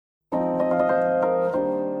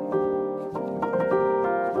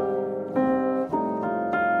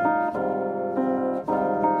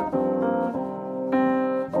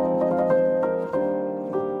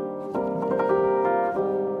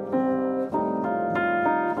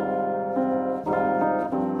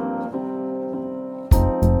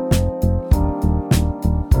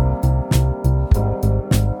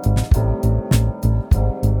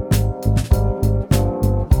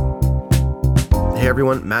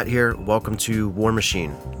everyone, Matt here. Welcome to War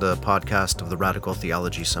Machine, the podcast of the Radical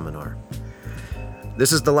Theology Seminar.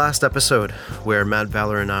 This is the last episode where Matt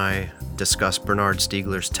Valor and I discuss Bernard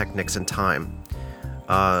Stiegler's Technics in Time.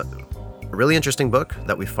 A really interesting book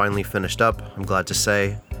that we finally finished up, I'm glad to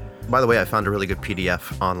say. By the way, I found a really good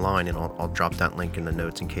PDF online, and I'll drop that link in the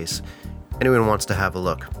notes in case anyone wants to have a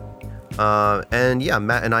look.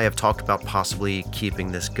 Matt and I have talked about possibly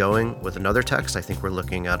keeping this going with another text. I think we're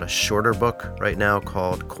looking at a shorter book right now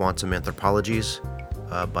called Quantum Anthropologies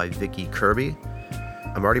by Vicky Kirby.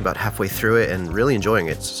 I'm already about halfway through it and really enjoying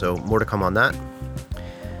it, so more to come on that.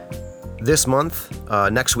 This month,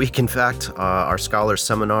 next week in fact, our Scholars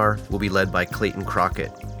Seminar will be led by Clayton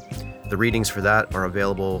Crockett. The readings for that are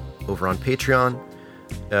available over on Patreon,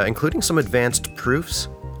 including some advanced proofs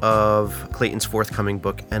of Clayton's forthcoming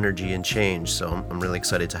book, Energy and Change, so I'm really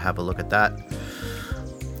excited to have a look at that.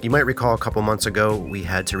 You might recall a couple months ago, we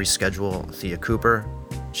had to reschedule Thea Cooper.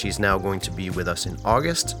 She's now going to be with us in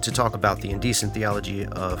August to talk about the indecent theology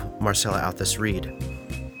of Marcella Althus Reed.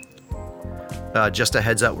 Just a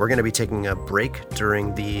heads up, we're going to be taking a break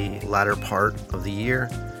during the latter part of the year,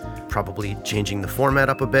 probably changing the format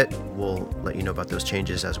up a bit. We'll let you know about those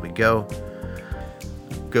changes as we go.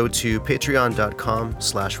 Go to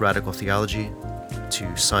patreon.com/radicaltheology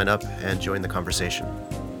to sign up and join the conversation.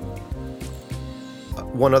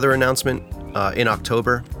 One other announcement, in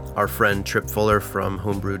October, our friend Trip Fuller from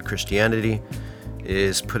Homebrewed Christianity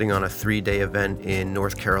is putting on a 3-day event in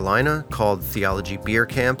North Carolina called Theology Beer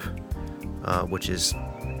Camp, which is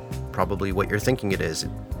probably what you're thinking it is.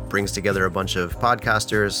 It brings together a bunch of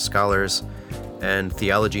podcasters, scholars, and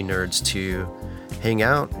theology nerds to hang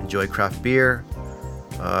out, enjoy craft beer.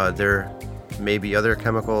 There may be other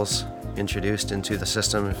chemicals introduced into the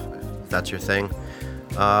system if that's your thing.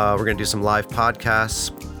 We're going to do some live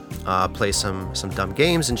podcasts, play some dumb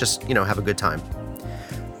games, and just, have a good time.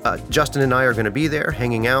 Justin and I are going to be there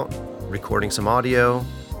hanging out, recording some audio,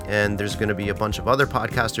 and there's going to be a bunch of other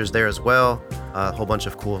podcasters there as well, a whole bunch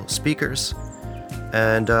of cool speakers,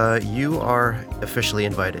 and you are officially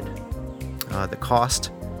invited. The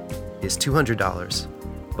cost is $200.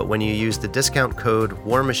 But when you use the discount code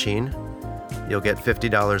WARMACHINE, you'll get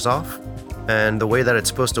 $50 off. And the way that it's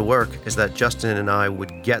supposed to work is that Justin and I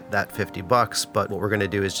would get that $50, but what we're going to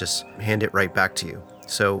do is just hand it right back to you.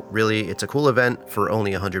 So really, it's a cool event for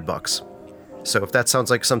only $100. So if that sounds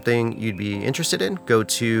like something you'd be interested in, go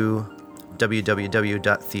to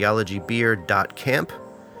www.theologybeer.camp.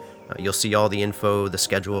 You'll see all the info, the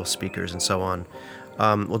schedule, speakers, and so on.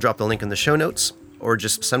 We'll drop the link in the show notes, or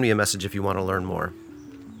just send me a message if you want to learn more.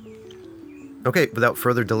 Okay, without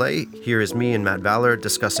further delay, here is me and Matt Valor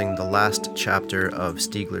discussing the last chapter of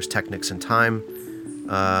Stiegler's Technics in Time,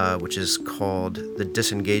 which is called The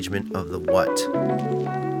Disengagement of the What.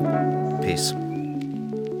 Peace.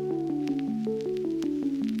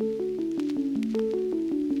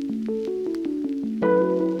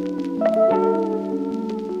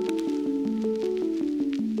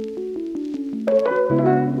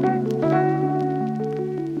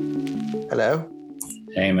 Hello.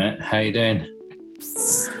 Hey, Matt. How you doing?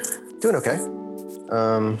 Doing okay.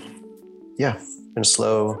 Been a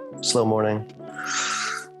slow morning.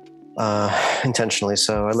 Intentionally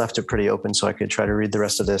so. I left it pretty open so I could try to read the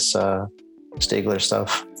rest of this Stiegler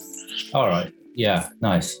stuff. All right. Yeah,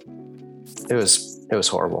 nice. It was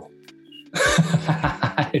horrible.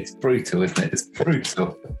 It's brutal, isn't it? It's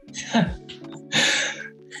brutal.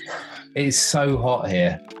 It's so hot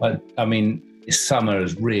here. Summer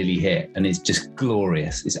has really hit and it's just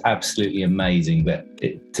glorious. It's absolutely amazing, but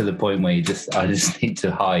to the point where I just need to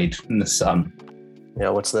hide from the sun.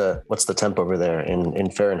 Yeah, what's the temp over there in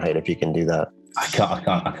Fahrenheit if you can do that? I can't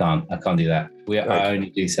do that. I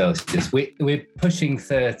only do Celsius. We're pushing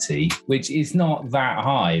 30, which is not that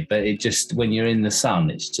high, but it just, when you're in the sun,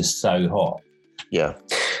 it's just so hot. Yeah.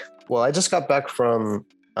 Well, I just got back from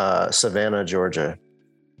Savannah, Georgia,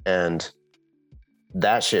 and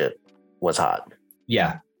that shit was hot.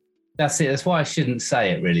 Yeah, that's it. That's why I shouldn't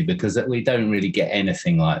say it really, because we don't really get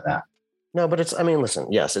anything like that. No, but listen,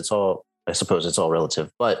 yes, I suppose it's all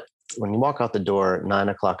relative, but when you walk out the door at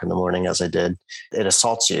 9:00 in the morning, as I did, it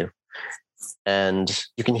assaults you and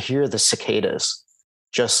you can hear the cicadas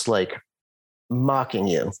just like mocking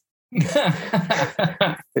you.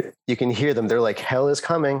 You can hear them. They're like, hell is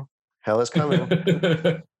coming. Hell is coming.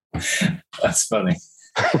 That's funny.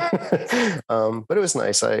 But it was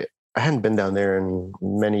nice. I hadn't been down there in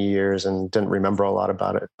many years and didn't remember a lot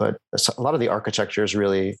about it, but a lot of the architecture is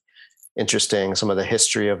really interesting. Some of the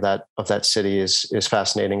history of that city is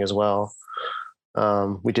fascinating as well.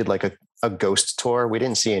 We did like a ghost tour. We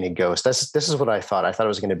didn't see any ghosts. This is what I thought. I thought it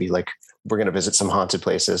was going to be like, we're going to visit some haunted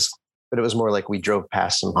places, but it was more like we drove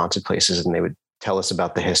past some haunted places and they would tell us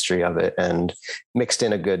about the history of it and mixed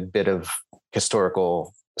in a good bit of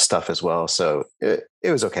historical stuff as well. So it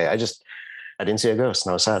was okay. I didn't see a ghost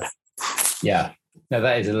and I was sad. Yeah. No,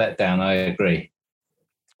 that is a letdown. I agree.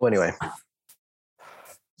 Well, anyway.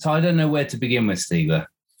 So I don't know where to begin with Stiegler.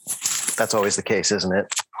 That's always the case, isn't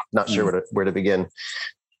it? Not sure where to begin.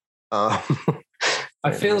 I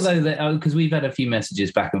feel though that because we've had a few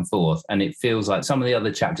messages back and forth, and it feels like some of the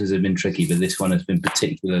other chapters have been tricky, but this one has been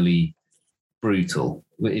particularly brutal.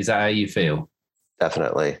 Is that how you feel?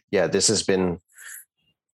 Definitely. Yeah, this has been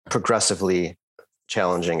progressively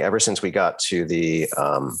challenging ever since we got to the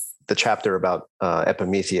chapter about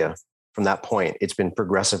Epimethea. From that point, it's been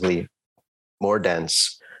progressively more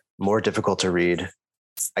dense, more difficult to read.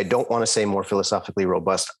 I don't want to say more philosophically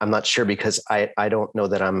robust. I'm not sure because I don't know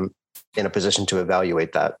that I'm in a position to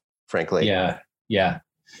evaluate that, frankly. Yeah.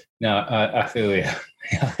 No, I feel you.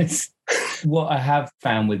 What I have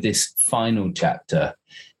found with this final chapter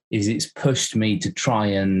is it's pushed me to try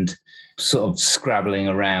and sort of scrabbling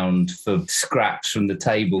around for scraps from the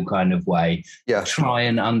table kind of way. Yeah. Try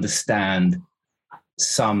and understand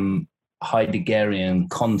some Heideggerian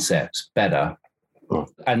concepts better.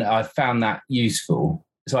 And I found that useful.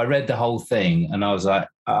 So I read the whole thing and I was like,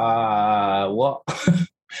 what?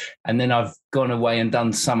 And then I've gone away and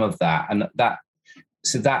done some of that. And that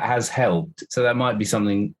has helped. So that might be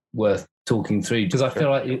something worth talking through because I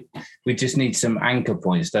feel like we just need some anchor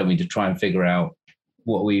points, don't we, to try and figure out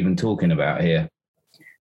what we're even talking about here.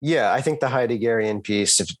 Yeah, I think the Heideggerian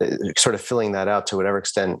piece, sort of filling that out to whatever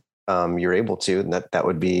extent you're able to, that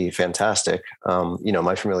would be fantastic.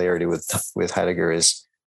 My familiarity with Heidegger is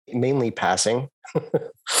mainly passing.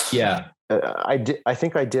 Yeah. I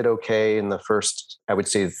think I did okay in the first, I would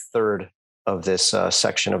say, third of this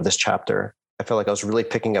section of this chapter. I felt like I was really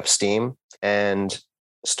picking up steam and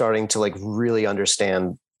starting to like really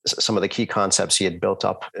understand some of the key concepts he had built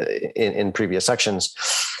up in previous sections.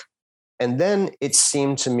 And then it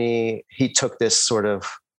seemed to me he took this sort of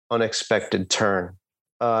unexpected turn,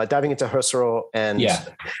 diving into Husserl. And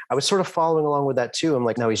I was sort of following along with that too. I'm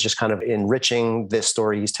like, no, he's just kind of enriching this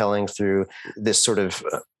story he's telling through this sort of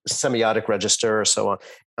semiotic register or so on.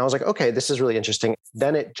 And I was like, okay, this is really interesting.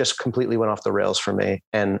 Then it just completely went off the rails for me.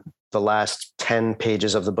 And the last 10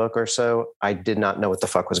 pages of the book or so, I did not know what the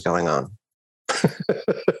fuck was going on.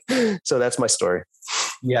 So that's my story.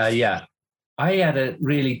 Yeah. I had a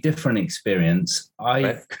really different experience.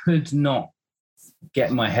 I could not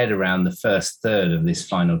get my head around the first third of this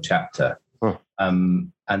final chapter.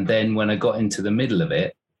 And then when I got into the middle of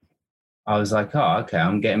it, I was like, oh, okay,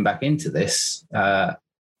 I'm getting back into this.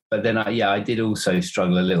 But then I did also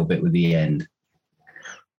struggle a little bit with the end.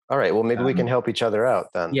 All right. Well, maybe we can help each other out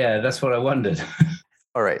then. Yeah, that's what I wondered.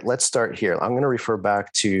 All right, let's start here. I'm going to refer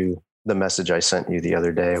back to the message I sent you the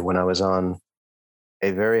other day when I was on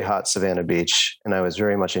a very hot Savannah beach and I was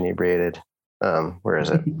very much inebriated. Where is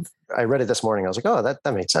it? I read it this morning. I was like, oh,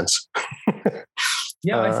 that made sense.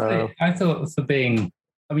 Yeah, I thought for being,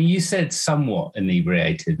 I mean, you said somewhat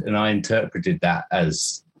inebriated and I interpreted that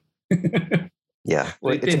as... Yeah.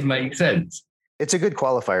 Well, it did make sense. It's a good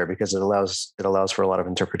qualifier because it allows for a lot of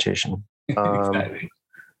interpretation. Exactly.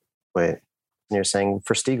 Wait, you're saying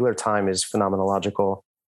for Stiegler, time is phenomenological,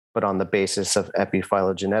 but on the basis of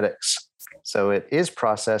epiphylogenetics. So it is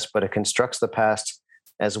process, but it constructs the past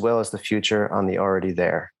as well as the future on the already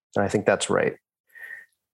there. And I think that's right.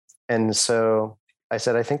 And so I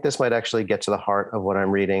said, I think this might actually get to the heart of what I'm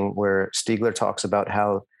reading, where Stiegler talks about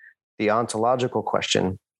how the ontological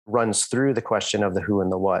question runs through the question of the who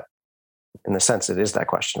and the what. In the sense it is that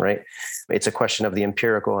question, right? It's a question of the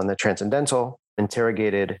empirical and the transcendental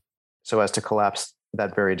interrogated so as to collapse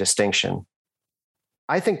that very distinction.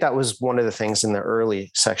 I think that was one of the things in the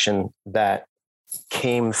early section that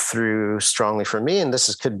came through strongly for me. And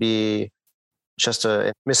could be just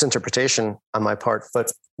a misinterpretation on my part,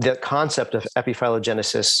 but the concept of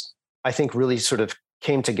epiphylogenesis, I think really sort of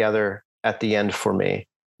came together at the end for me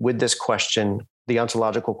with this question, the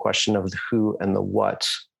ontological question of the who and the what.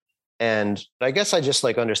 And I guess I just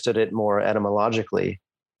understood it more etymologically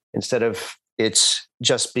instead of it's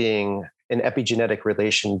just being an epigenetic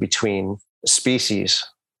relation between species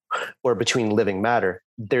or between living matter.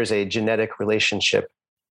 There's a genetic relationship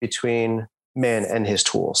between man and his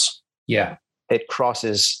tools. Yeah. It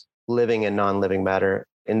crosses living and non-living matter.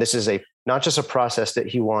 And this is not just a process that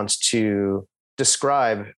he wants to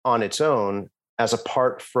describe on its own as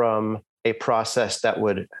apart from a process that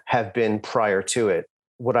would have been prior to it.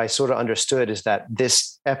 What I sort of understood is that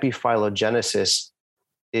this epiphylogenesis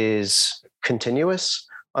is continuous.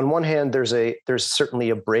 On one hand, there's certainly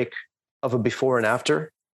a break of a before and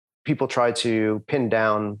after. People try to pin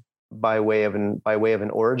down by way of an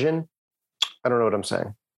origin. I don't know what I'm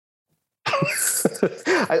saying.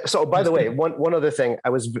 So by the way, one other thing,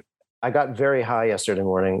 I got very high yesterday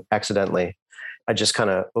morning accidentally. I just kind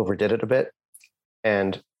of overdid it a bit.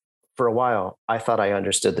 And for a while, I thought I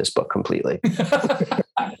understood this book completely.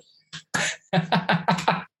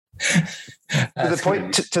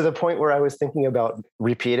 to the point where I was thinking about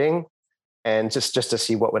repeating and just to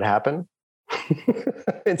see what would happen.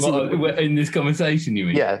 In this conversation, you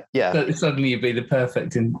mean? Yeah. Suddenly you'd be the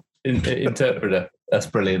perfect interpreter. That's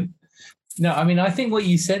brilliant. No, I mean, I think what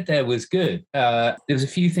you said there was good. There was a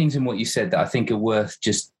few things in what you said that I think are worth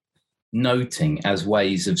just noting as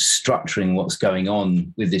ways of structuring what's going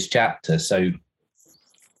on with this chapter. So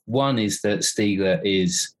one is that Stiegler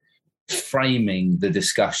is framing the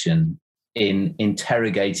discussion in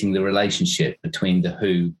interrogating the relationship between the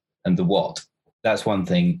who and the what. That's one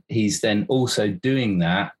thing. He's then also doing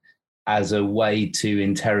that as a way to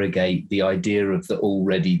interrogate the idea of the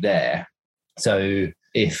already there. So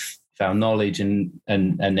if our knowledge and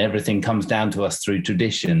everything comes down to us through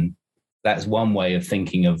tradition, that's one way of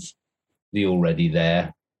thinking of the already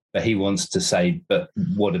there. But he wants to say, but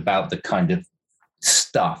what about the kind of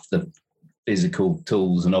stuff, the physical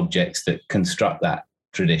tools and objects that construct that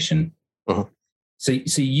tradition? Uh-huh. So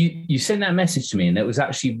you sent that message to me, and it was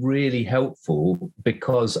actually really helpful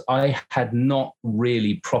because I had not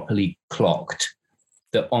really properly clocked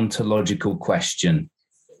the ontological question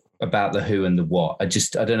about the who and the what. I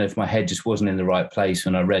don't know if my head just wasn't in the right place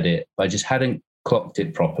when I read it. I just hadn't clocked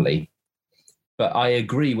it properly. But I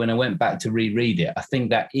agree, when I went back to reread it, I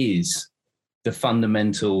think that is the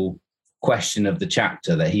fundamental question of the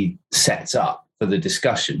chapter that he sets up for the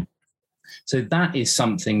discussion. So that is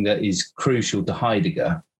something that is crucial to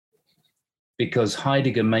Heidegger, because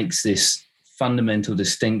Heidegger makes this fundamental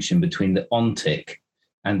distinction between the ontic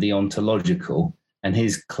and the ontological. And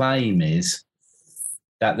his claim is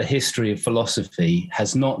that the history of philosophy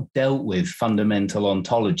has not dealt with fundamental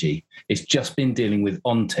ontology. It's just been dealing with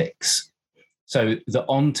ontics. So the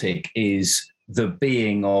ontic is the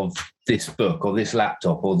being of this book or this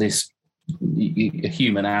laptop or this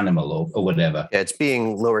human animal or whatever. Yeah, it's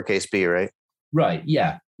being lowercase b, right? Right,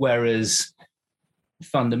 yeah. Whereas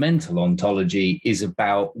fundamental ontology is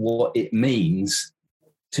about what it means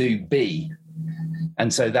to be.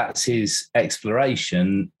 And so that's his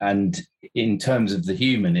exploration. And in terms of the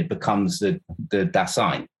human, it becomes the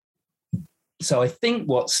Dasein. So I think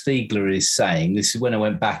what Stiegler is saying, this is when I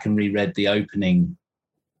went back and reread the opening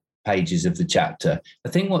pages of the chapter. I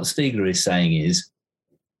think what Stiegler is saying is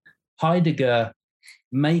Heidegger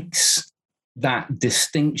makes that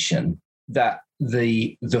distinction that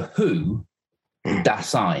the who,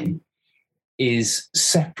 Dasein, is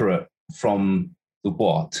separate from the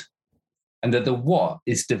what, and that the what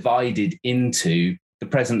is divided into the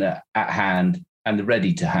present at hand and the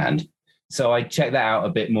ready to hand. So I checked that out a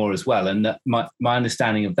bit more as well. And my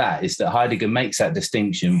understanding of that is that Heidegger makes that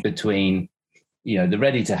distinction between, the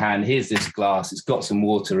ready to hand, here's this glass, it's got some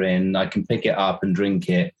water in, I can pick it up and drink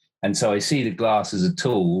it. And so I see the glass as a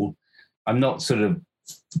tool. I'm not sort of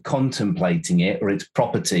contemplating it or its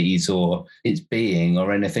properties or its being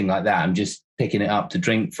or anything like that. I'm just picking it up to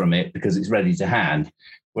drink from it because it's ready to hand.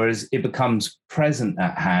 Whereas it becomes present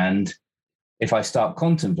at hand if I start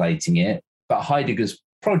contemplating it. But Heidegger's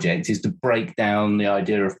project is to break down the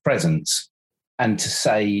idea of presence and to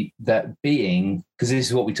say that being, because this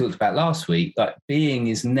is what we talked about last week, like being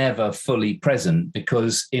is never fully present,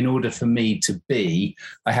 because in order for me to be,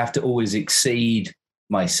 I have to always exceed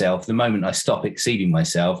myself. The moment I stop exceeding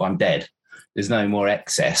myself, I'm dead. There's no more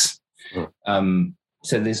excess.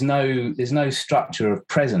 So there's no structure of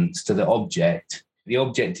presence to the object. The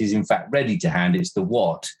object is in fact ready to hand. It's the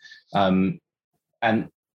what. And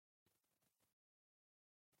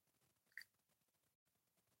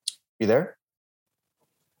you there?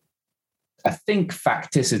 I think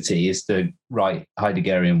facticity is the right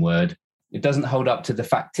Heideggerian word. It doesn't hold up to the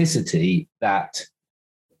facticity that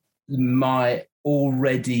my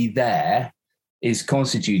already there is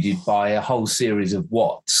constituted by a whole series of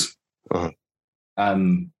whats. Uh-huh.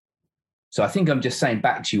 So I think I'm just saying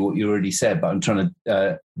back to you what you already said, but I'm trying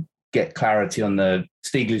to get clarity on the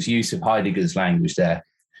Stiegler's use of Heidegger's language there.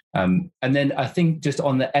 And then I think just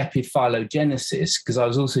on the epiphylogenesis, because I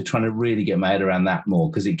was also trying to really get my head around that more,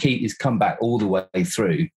 because it's come back all the way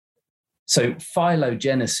through. So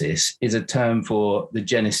phylogenesis is a term for the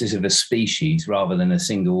genesis of a species rather than a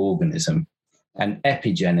single organism. And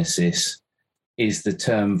epigenesis is the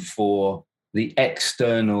term for the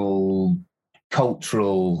external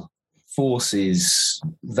cultural forces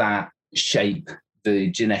that shape the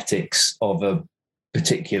genetics of a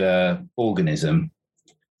particular organism,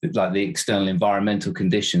 like the external environmental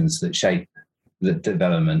conditions that shape the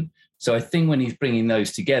development. So I think when he's bringing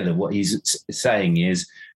those together, what he's saying is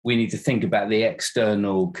we need to think about the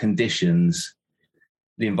external conditions,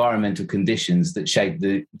 the environmental conditions that shape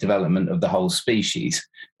the development of the whole species.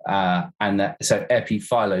 So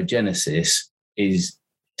epiphylogenesis is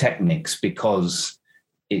techniques because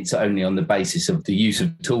it's only on the basis of the use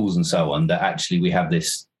of tools and so on that actually we have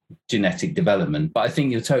this genetic development. But I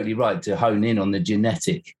think you're totally right to hone in on the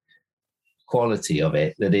genetic quality of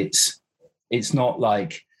it, that it's not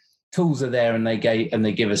like tools are there and they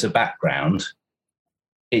give us a background.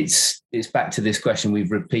 It's back to this question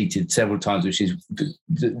we've repeated several times, which is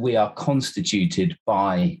that we are constituted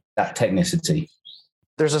by that technicity.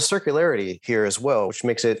 There's a circularity here as well, which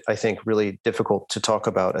makes it, I think, really difficult to talk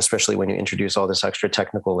about, especially when you introduce all this extra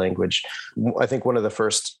technical language. I think one of the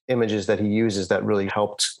first images that he uses that really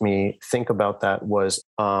helped me think about that was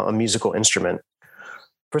a musical instrument.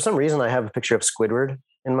 For some reason, I have a picture of Squidward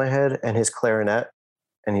in my head and his clarinet,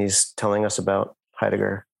 and he's telling us about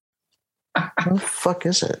Heidegger. What the fuck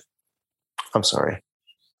is it? I'm sorry.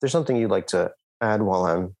 There's something you'd like to add while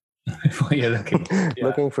I'm while you're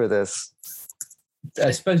looking for this.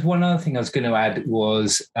 I suppose one other thing I was going to add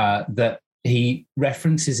was that he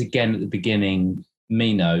references again at the beginning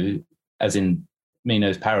Meno, as in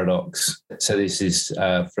Meno's paradox. So this is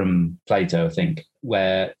from Plato, I think,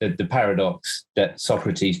 where the paradox that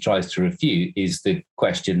Socrates tries to refute is the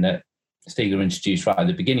question that Stiegler introduced right at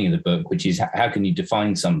the beginning of the book, which is how can you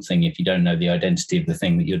define something if you don't know the identity of the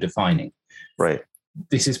thing that you're defining? Right.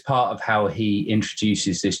 This is part of how he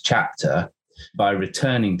introduces this chapter by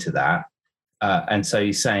returning to that. And so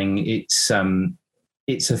he's saying it's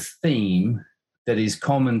a theme that is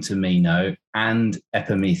common to Meno and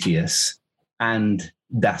Epimetheus and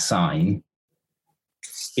Dasein,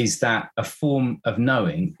 is that a form of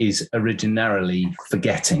knowing is originarily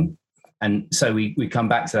forgetting. And so we come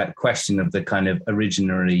back to that question of the kind of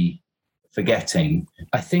originary forgetting.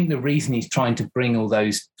 I think the reason he's trying to bring all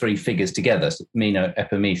those three figures together, Meno,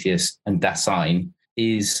 Epimetheus, and Dasein,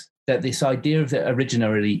 is that this idea of the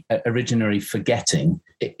originary forgetting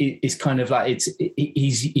is kind of like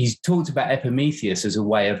he's talked about Epimetheus as a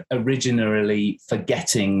way of originally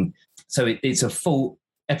forgetting. So it's a fault.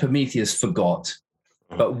 Epimetheus forgot,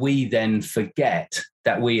 but we then forget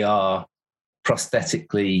that we are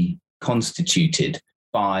prosthetically constituted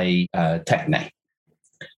by techne.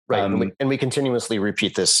 Right. And we continuously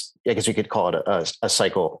repeat this. I guess we could call it a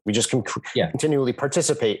cycle. We just continually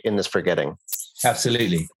participate in this forgetting.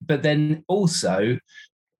 Absolutely. But then also,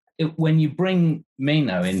 when you bring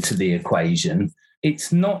Meno into the equation,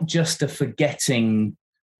 it's not just a forgetting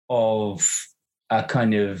of a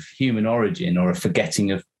kind of human origin or a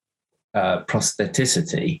forgetting of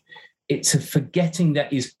prostheticity. It's a forgetting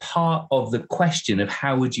that is part of the question of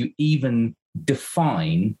how would you even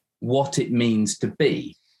define what it means to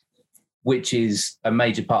be, which is a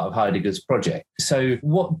major part of Heidegger's project. So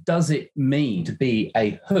what does it mean to be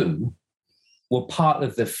a who? Well, part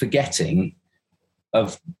of the forgetting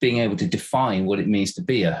of being able to define what it means to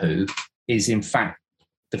be a who is in fact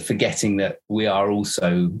the forgetting that we are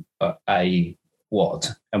also a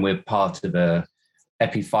what, and we're part of a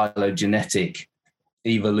epiphylogenetic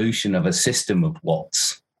evolution of a system of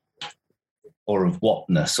whats or of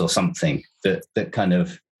whatness or something that kind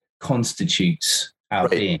of constitutes our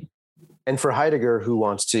being. And for Heidegger, who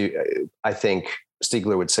wants to, I think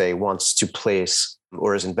Stiegler would say, wants to place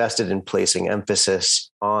or is invested in placing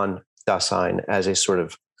emphasis on Dasein as a sort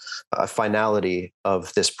of a finality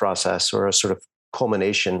of this process or a sort of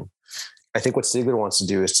culmination. I think what Stiegler wants to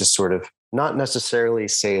do is to sort of not necessarily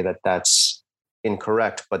say that that's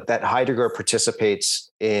incorrect, but that Heidegger participates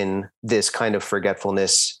in this kind of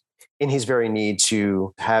forgetfulness in his very need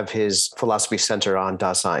to have his philosophy center on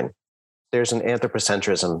Dasein. There's an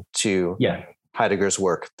anthropocentrism to Heidegger's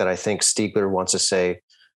work that I think Stiegler wants to say,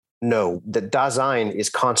 no, the Dasein is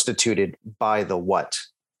constituted by the what.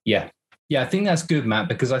 Yeah, I think that's good, Matt,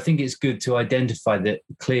 because I think it's good to identify that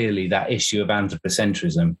clearly that issue of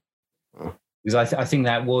anthropocentrism. Because I think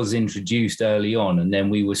that was introduced early on, and then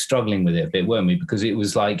we were struggling with it a bit, weren't we? Because it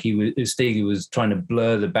was like Stiegler was trying to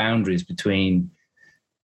blur the boundaries between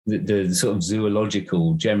the sort of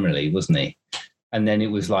zoological generally, wasn't he? And then it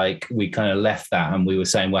was like we kind of left that and we were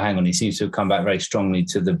saying, well, hang on, he seems to have come back very strongly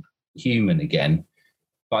to the human again.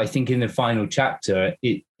 But I think in the final chapter,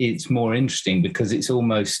 it's more interesting because it's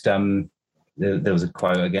almost, there was a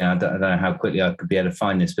quote again, I don't know how quickly I could be able to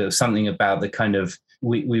find this, but it was something about the kind of,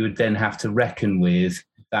 we would then have to reckon with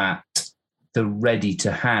that the ready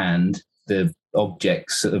to hand, the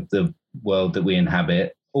objects of the world that we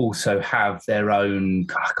inhabit, also have their own,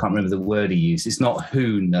 I can't remember the word he used. It's not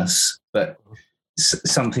who-ness, but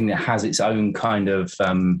something that has its own kind of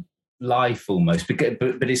life almost. But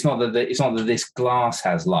it's not that this glass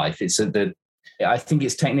has life. It's that I think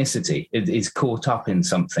it's technicity. It's caught up in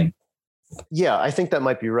something. Yeah, I think that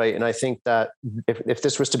might be right. And I think that if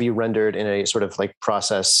this was to be rendered in a sort of like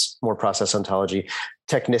more process ontology,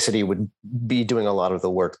 technicity would be doing a lot of the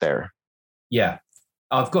work there. Yeah,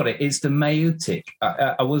 I've got it. It's the maieutic.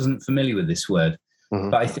 I wasn't familiar with this word,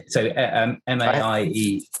 but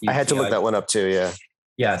M-A-I-E. I had to look that one up too, yeah.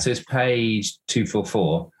 Yeah, so it's page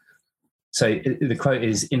 244. So the quote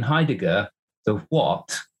is, in Heidegger, the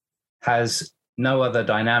what has no other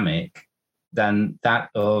dynamic than that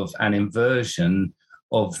of an inversion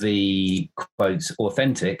of the, quotes,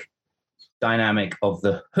 authentic dynamic of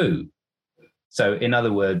the who. So in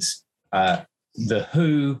other words, the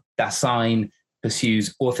who, Dasein,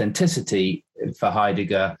 pursues authenticity for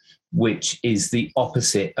Heidegger, which is the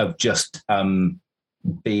opposite of just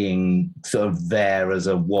being sort of there as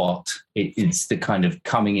a what. It's the kind of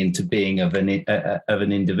coming into being of an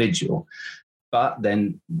individual. But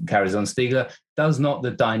then, carries on Stiegler, does not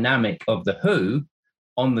the dynamic of the who,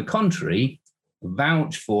 on the contrary,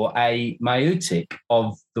 vouch for a maieutic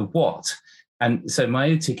of the what? And so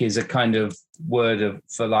maieutic is a kind of word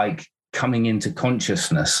for like coming into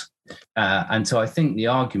consciousness. And so I think the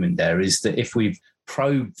argument there is that if we've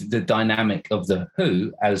probed the dynamic of the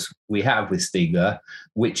who, as we have with Stiegler,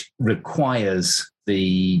 which requires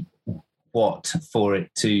the what for it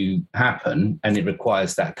to happen, and it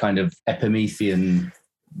requires that kind of Epimethean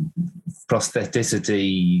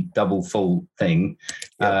prostheticity double fault thing,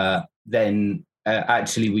 then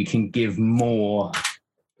actually we can give more.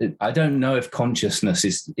 I don't know if consciousness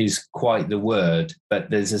is quite the word, but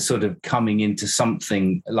there's a sort of coming into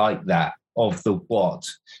something like that of the what,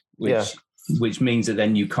 which means that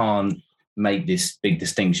then you can't make this big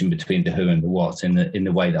distinction between the who and the what in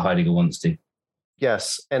the way that Heidegger wants to.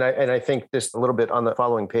 Yes, and I think this a little bit on the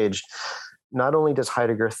following page. Not only does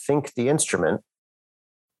Heidegger think the instrument,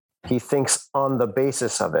 he thinks on the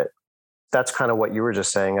basis of it. That's kind of what you were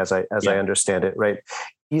just saying, as I understand it, right?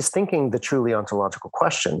 He's thinking the truly ontological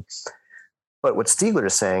question. But what Stiegler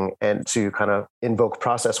is saying, and to kind of invoke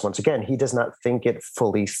process once again, he does not think it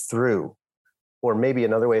fully through. Or maybe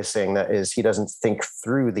another way of saying that is he doesn't think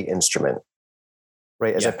through the instrument,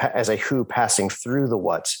 right? As a who passing through the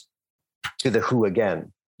what to the who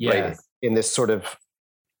again, right? In this sort of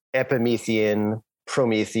Epimethean,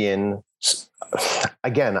 Promethean,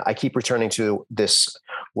 again, I keep returning to this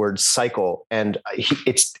word cycle, and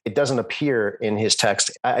it doesn't appear in his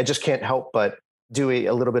text. I just can't help but do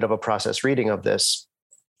a little bit of a process reading of this,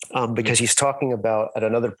 because he's talking about, at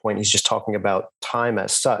another point, he's just talking about time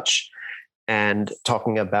as such, and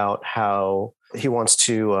talking about how he wants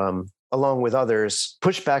to, along with others,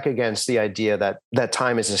 push back against the idea that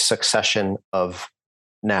time is a succession of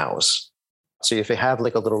nows. So if you have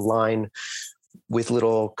like a little line with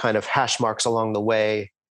little kind of hash marks along the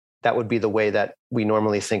way, that would be the way that we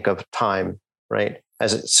normally think of time, right?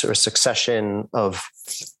 As a sort of succession of,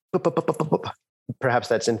 perhaps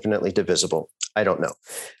that's infinitely divisible. I don't know.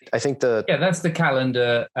 I think that's the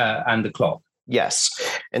calendar and the clock. Yes.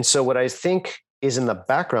 And so what I think is in the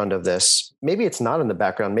background of this, maybe it's not in the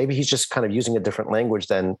background, maybe he's just kind of using a different language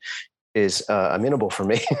than is amenable for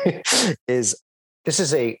me, is this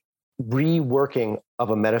is a reworking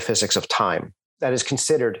of a metaphysics of time that is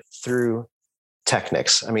considered through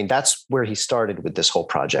technics. I mean, that's where he started with this whole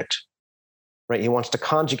project, right? He wants to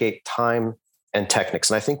conjugate time and technics.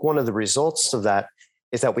 And I think one of the results of that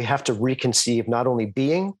is that we have to reconceive not only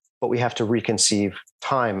being, but we have to reconceive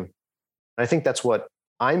time. And I think that's what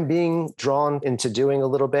I'm being drawn into doing a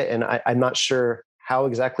little bit. And I'm not sure how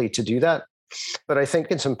exactly to do that, but I think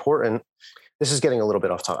it's important. This is getting a little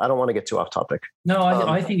bit off topic. I don't want to get too off topic. No,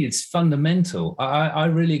 I think it's fundamental. I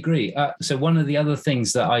really agree. So one of the other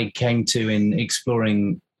things that I came to in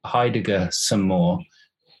exploring Heidegger some more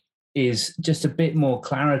is just a bit more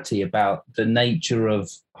clarity about the nature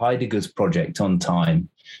of Heidegger's project on time,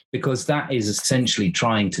 because that is essentially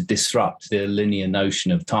trying to disrupt the linear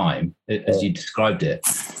notion of time, as you described it,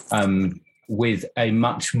 with a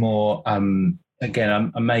much more,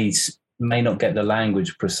 again, I may not get the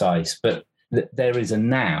language precise, but there is a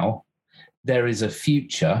now, there is a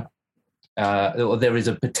future, or there is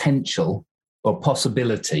a potential or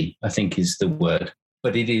possibility, I think is the word,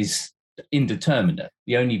 but it is indeterminate.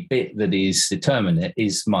 The only bit that is determinate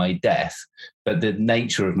is my death, but the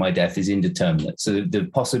nature of my death is indeterminate. So the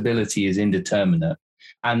possibility is indeterminate.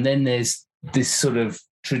 And then there's this sort of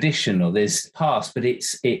traditional, there's past, but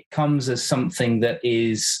it comes as something that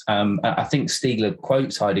is, I think Stiegler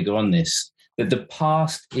quotes Heidegger on this, that the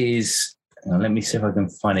past is, let me see if I can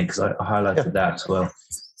find it because I highlighted that as well.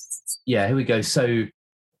 Yeah, here we go. So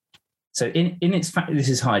in its fact, this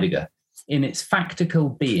is Heidegger. In its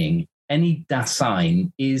factical being, any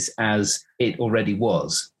Dasein is as it already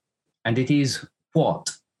was, and it is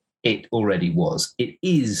what it already was. It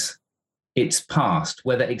is its past,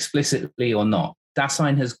 whether explicitly or not.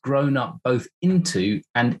 Dasein has grown up both into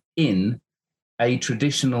and in a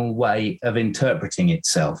traditional way of interpreting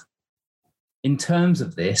itself. In terms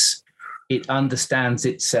of this, it understands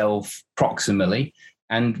itself proximally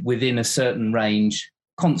and within a certain range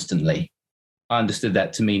constantly. I understood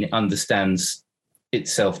that to mean it understands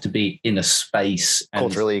itself to be in a space. And,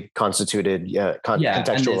 culturally constituted,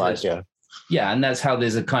 contextualized, Yeah, and that's how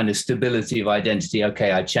there's a kind of stability of identity.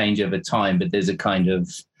 Okay, I change over time, but there's a kind of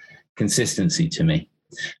consistency to me.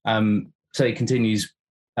 So it continues,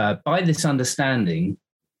 by this understanding,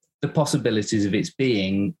 the possibilities of its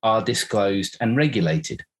being are disclosed and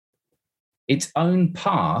regulated. Its own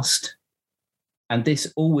past, and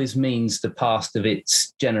this always means the past of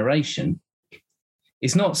its generation,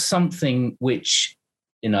 is not something which,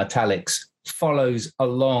 in italics, follows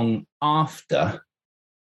along after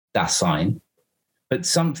Dasein, but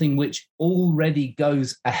something which already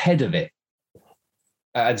goes ahead of it.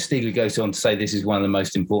 And Stiegler goes on to say this is one of the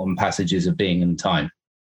most important passages of Being and Time.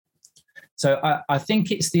 So I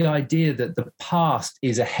think it's the idea that the past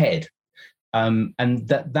is ahead, and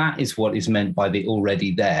that is what is meant by the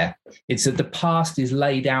already there. It's that the past is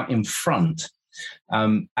laid out in front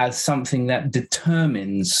as something that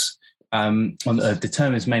determines,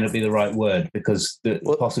 determines may not be the right word because the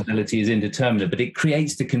possibility is indeterminate, but it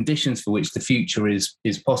creates the conditions for which the future is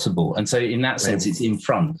possible. And so in that sense, it's in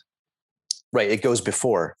front. Right, it goes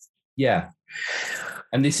before. Yeah.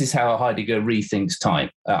 And this is how Heidegger rethinks time,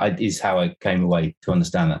 is how I came away to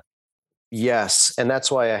understand that. Yes, and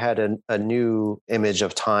that's why I had a new image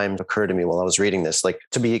of time occur to me while I was reading this. Like,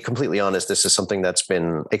 to be completely honest, this is something that's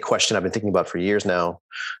been a question I've been thinking about for years now.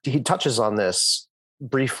 He touches on this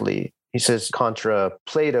briefly. He says contra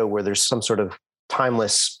Plato, where there's some sort of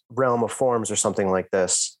timeless realm of forms or something like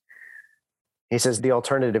this. He says the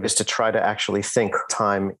alternative is to try to actually think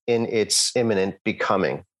time in its imminent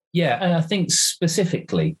becoming. Yeah, and I think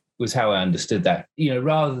specifically was how I understood that,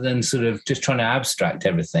 rather than sort of just trying to abstract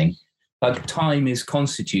everything. Like time is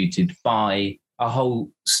constituted by a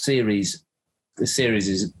whole series. The series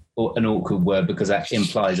is an awkward word because that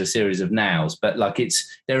implies a series of nows, but like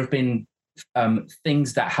there have been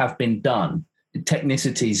things that have been done,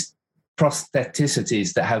 technicities,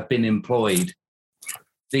 prostheticities that have been employed.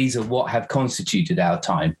 These are what have constituted our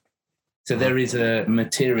time. So there is a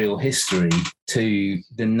material history to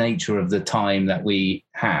the nature of the time that we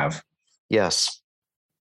have. Yes.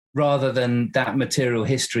 Rather than that material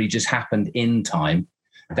history just happened in time,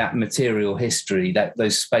 that material history, that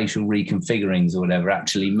those spatial reconfigurings or whatever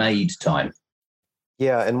actually made time.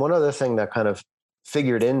 Yeah. And one other thing that kind of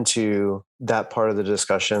figured into that part of the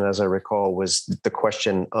discussion, as I recall, was the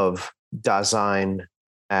question of Dasein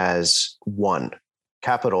as one,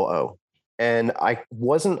 capital O. And I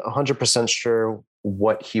wasn't 100% sure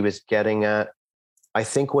what he was getting at. I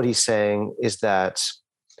think what he's saying is that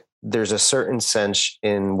there's a certain sense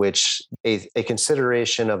in which a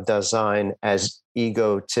consideration of Dasein as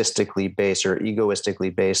egotistically based or egoistically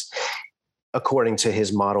based, according to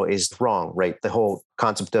his model, is wrong, right? The whole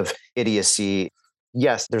concept of idiocy,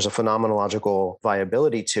 yes, there's a phenomenological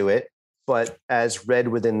viability to it, but as read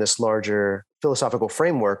within this larger philosophical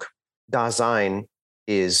framework, Dasein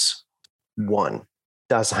is one.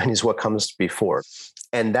 Dasein is what comes before.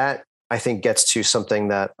 And that, I think, gets to something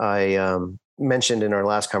that I mentioned in our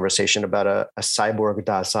last conversation about a cyborg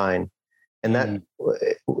Dasein. And that,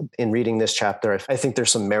 in reading this chapter, I think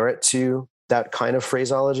there's some merit to that kind of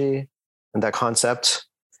phraseology and that concept,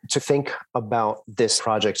 to think about this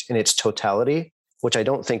project in its totality, which I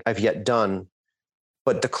don't think I've yet done.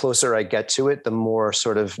 But the closer I get to it, the more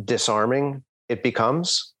sort of disarming it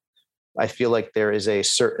becomes. I feel like there is a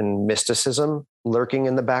certain mysticism lurking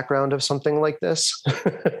in the background of something like this.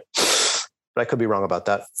 But I could be wrong about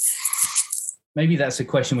that. Maybe that's a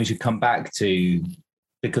question we should come back to,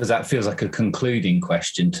 because that feels like a concluding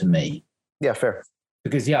question to me. Yeah, fair.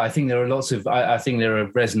 Because, I think there are I think there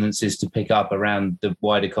are resonances to pick up around the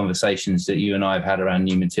wider conversations that you and I have had around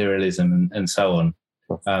new materialism and so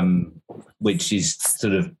on, which is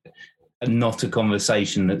sort of not a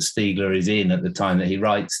conversation that Stiegler is in at the time that he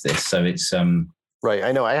writes this. So it's... Right.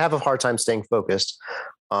 I know. I have a hard time staying focused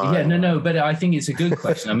Yeah, no, but I think it's a good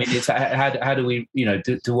question. I mean, it's how do we,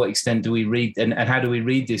 to what extent do we read, and how do we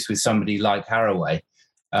read this with somebody like Haraway?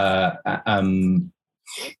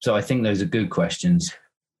 So I think those are good questions.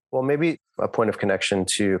 Well, maybe a point of connection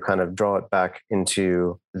to kind of draw it back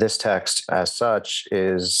into this text as such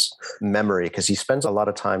is memory, because he spends a lot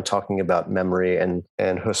of time talking about memory and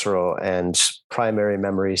Husserl and primary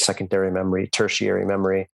memory, secondary memory, tertiary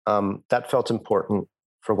memory. That felt important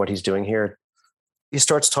for what he's doing here. He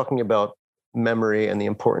starts talking about memory and the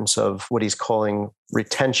importance of what he's calling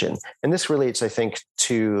retention. And this relates, I think,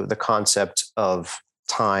 to the concept of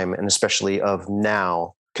time, and especially of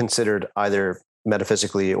now, considered either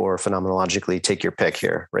metaphysically or phenomenologically, take your pick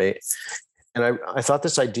here, right? And I thought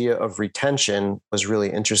this idea of retention was really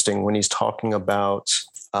interesting when he's talking about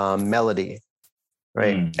melody,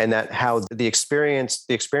 right? And that how the experience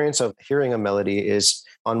of hearing a melody is,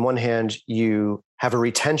 on one hand, you have a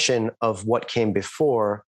retention of what came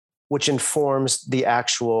before, which informs the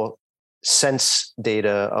actual sense data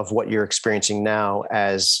of what you're experiencing now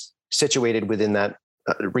as situated within that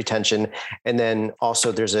retention. And then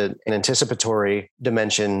also there's an anticipatory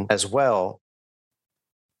dimension as well.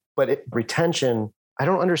 But retention, I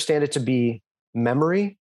don't understand it to be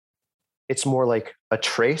memory. It's more like a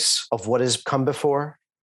trace of what has come before.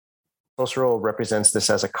 Husserl represents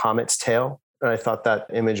this as a comet's tail. And I thought that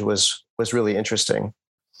image was really interesting.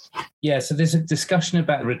 Yeah, so there's a discussion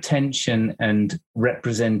about retention and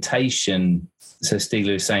representation. So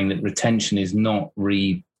Stiegler is saying that retention is not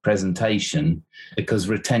representation, because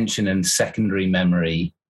retention and secondary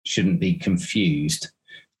memory shouldn't be confused.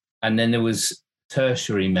 And then there was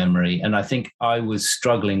tertiary memory, and I think I was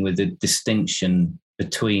struggling with the distinction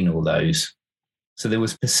between all those. So there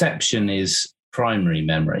was perception is primary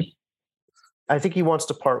memory. I think he wants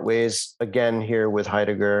to part ways again here with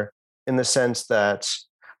Heidegger, in the sense that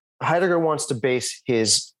Heidegger wants to base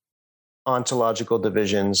his ontological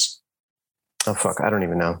divisions. Oh, fuck, I don't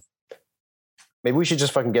even know. Maybe we should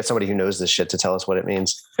just fucking get somebody who knows this shit to tell us what it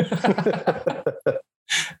means.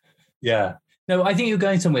 Yeah. No, I think you're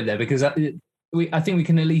going somewhere there, because I think we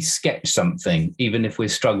can at least sketch something, even if we're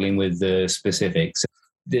struggling with the specifics.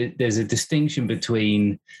 There's a distinction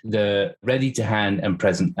between the ready to hand and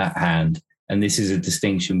present at hand. And this is a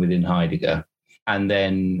distinction within Heidegger. And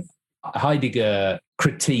then Heidegger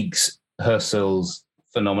critiques Husserl's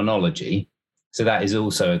phenomenology. So that is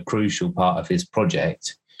also a crucial part of his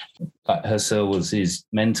project. Husserl was his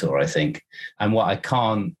mentor, I think. And what I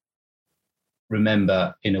can't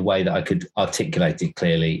remember in a way that I could articulate it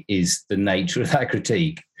clearly is the nature of that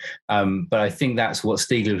critique. But I think that's what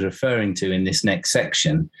Stiegler is referring to in this next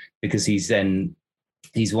section, because he's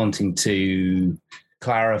wanting to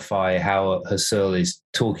clarify how Husserl is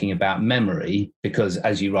talking about memory, because,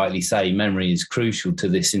 as you rightly say, memory is crucial to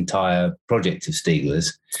this entire project of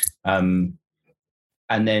Stiegler's. And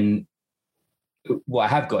then what I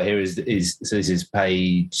have got here is so this is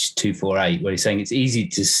page 248, where he's saying it's easy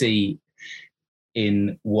to see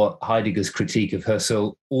in what Heidegger's critique of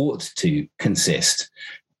Husserl ought to consist.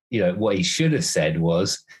 What he should have said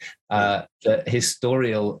was the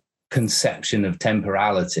historical conception of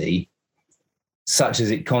temporality, such as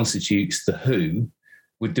it constitutes the who,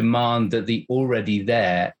 would demand that the already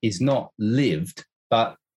there is not lived,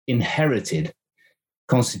 but inherited,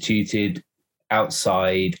 constituted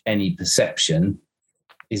outside any perception,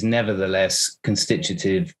 is nevertheless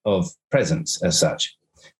constitutive of presence as such.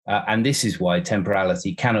 And this is why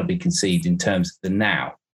temporality cannot be conceived in terms of the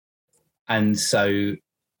now. And so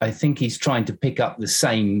I think he's trying to pick up the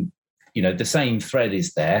same thread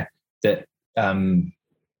is there, that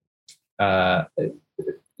the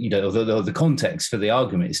context for the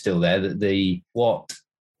argument is still there, that the what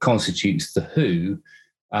constitutes the who,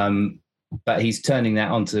 but he's turning that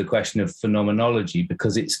onto the question of phenomenology,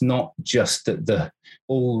 because it's not just that the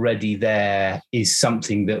already there is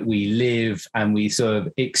something that we live and we sort of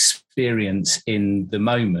experience in the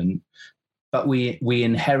moment, but we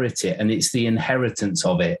inherit it, and it's the inheritance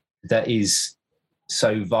of it that is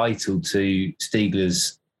so vital to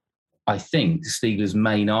Stiegler's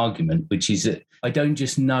main argument, which is that I don't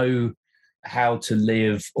just know how to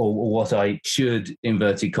live or what I should,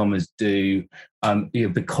 inverted commas, do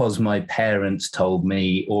because my parents told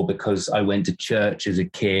me, or because I went to church as a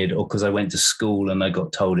kid, or because I went to school and I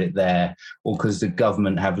got told it there, or because the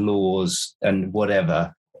government have laws and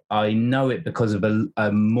whatever. I know it because of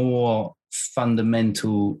a more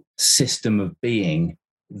fundamental system of being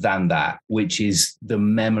than that, which is the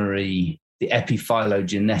memory, the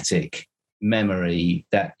epiphylogenetic memory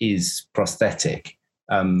that is prosthetic.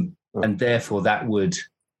 And therefore that would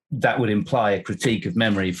that would imply a critique of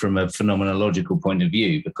memory from a phenomenological point of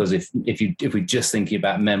view, because if we're just thinking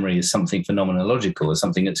about memory as something phenomenological, as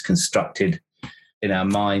something that's constructed in our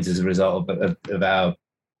minds as a result of our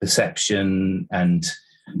perception, and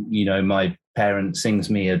my parent sings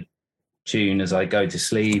me a tune as I go to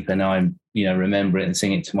sleep, and I'm remember it and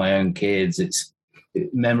sing it to my own kids.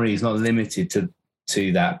 Memory is not limited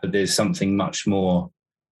to that, but there's something much more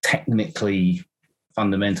technically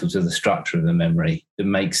fundamental to the structure of the memory that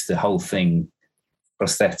makes the whole thing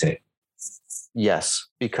prosthetic. Yes,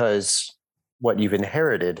 because what you've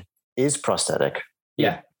inherited is prosthetic.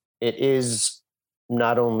 Yeah. It is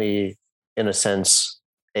not only, in a sense,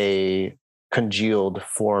 a congealed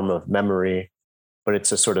form of memory, but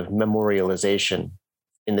it's a sort of memorialization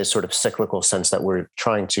in this sort of cyclical sense that we're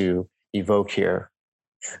trying to evoke here.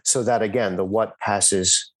 So that, again, the what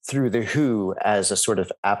passes through the who as a sort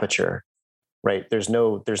of aperture, right? There's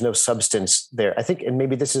no substance there. I think, and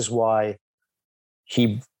maybe this is why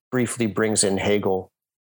he briefly brings in Hegel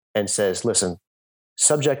and says, listen,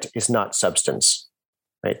 subject is not substance,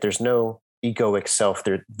 right? There's no egoic self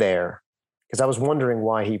there. Because I was wondering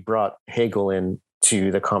why he brought Hegel in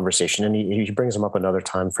to the conversation, and he brings him up another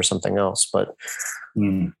time for something else. But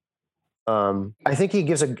I think he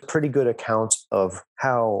gives a pretty good account of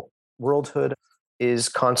how worldhood is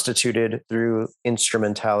constituted through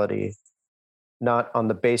instrumentality, not on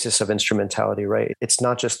the basis of instrumentality, right? It's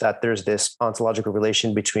not just that there's this ontological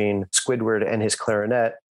relation between Squidward and his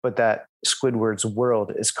clarinet, but that Squidward's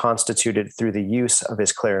world is constituted through the use of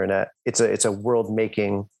his clarinet. It's a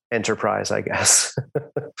world-making enterprise, I guess.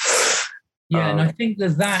 Yeah, and I think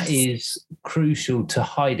that is crucial to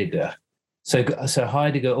Heidegger. So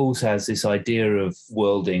Heidegger also has this idea of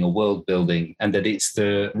worlding or world building, and that it's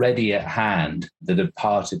the ready at hand that are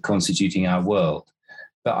part of constituting our world.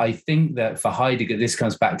 But I think that for Heidegger, this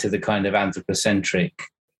comes back to the kind of anthropocentric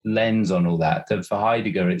lens on all that. That for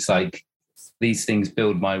Heidegger, it's like these things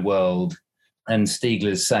build my world, and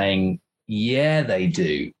Stiegler's saying, yeah, they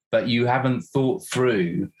do, but you haven't thought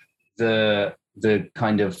through the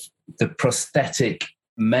kind of the prosthetic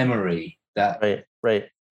memory that right.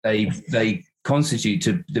 They constitute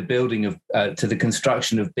to the building of to the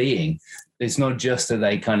construction of being. It's not just that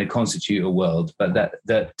they kind of constitute a world, but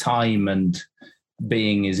that time and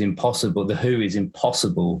being is impossible. The who is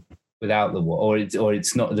impossible without the what, or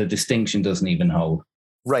it's not. The distinction doesn't even hold.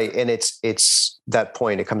 Right, and it's that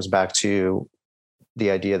point. It comes back to the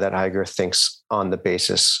idea that Heidegger thinks on the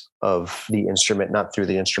basis of the instrument, not through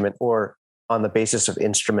the instrument, or on the basis of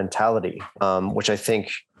instrumentality, which I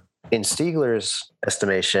think in Stiegler's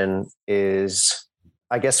estimation is,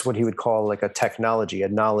 I guess, what he would call like a technology, a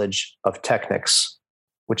knowledge of technics,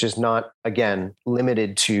 which is not, again,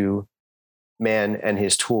 limited to man and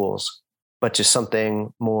his tools, but to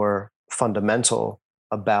something more fundamental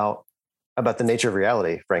about the nature of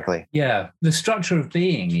reality, frankly. Yeah, the structure of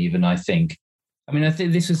being, even, I think. I mean, I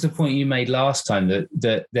think this is the point you made last time,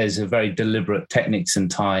 that there's a very deliberate technics and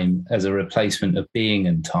time as a replacement of being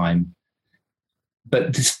and time.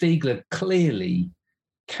 But Stiegler clearly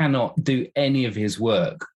cannot do any of his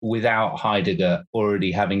work without Heidegger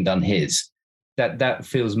already having done his. That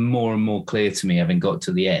feels more and more clear to me, having got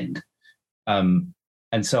to the end. And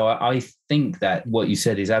so I think that what you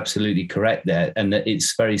said is absolutely correct there, and that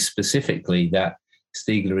it's very specifically that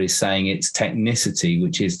Stiegler is saying it's technicity,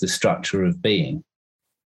 which is the structure of being.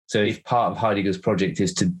 So if part of Heidegger's project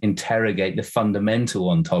is to interrogate the fundamental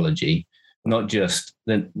ontology, not just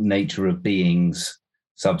the nature of beings,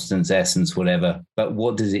 substance, essence, whatever, but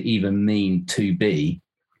what does it even mean to be,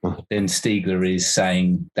 then Stiegler is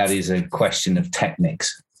saying that is a question of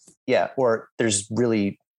technics. Yeah, or there's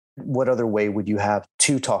really, what other way would you have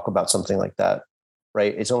to talk about something like that,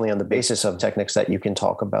 right? It's only on the basis of techniques that you can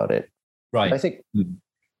talk about it. Right. I think,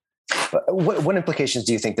 what implications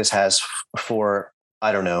do you think this has for,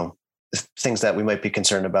 I don't know, things that we might be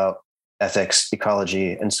concerned about, ethics,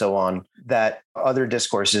 ecology, and so on, that other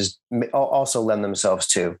discourses also lend themselves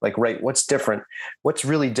to? Like, right, what's different? What's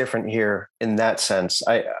really different here in that sense?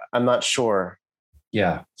 I'm not sure.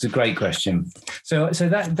 Yeah, it's a great question. So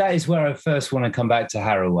that is where I first want to come back to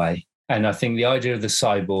Haraway. And I think the idea of the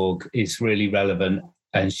cyborg is really relevant.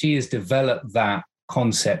 And she has developed that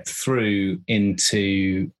concept through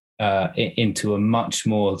into a much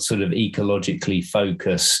more sort of ecologically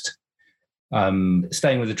focused,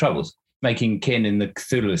 staying with the Troubles, making kin in the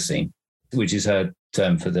Cthulhucene, which is her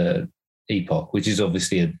term for the epoch, which is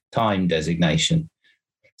obviously a time designation.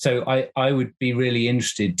 So I would be really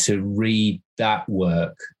interested to read that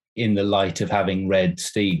work in the light of having read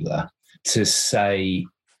Stiegler, to say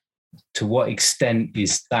to what extent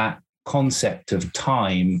is that concept of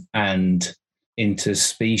time and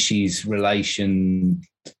interspecies relation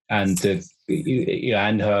and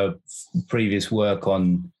and her previous work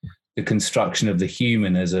on the construction of the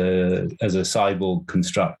human as a cyborg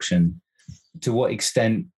construction, to what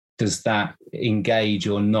extent does that engage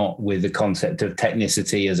or not with the concept of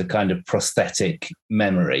technicity as a kind of prosthetic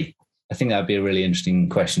memory? I think that would be a really interesting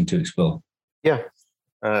question to explore. Yeah.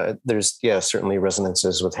 There's certainly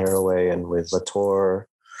resonances with Haraway and with Latour.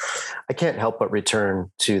 I can't help but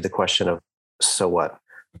return to the question of so what?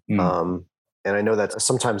 And I know that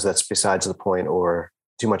sometimes that's besides the point, or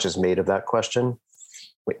too much is made of that question.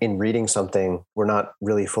 In reading something, we're not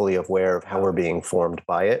really fully aware of how we're being formed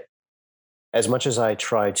by it. As much as I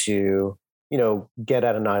try to, get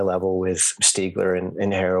at an eye level with Stiegler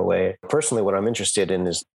and Haraway, personally, what I'm interested in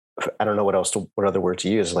is, I don't know what other word to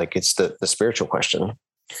use. Like, it's the spiritual question.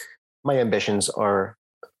 My ambitions are,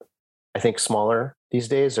 I think, smaller these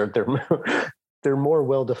days, or they're more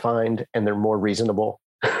well-defined and they're more reasonable,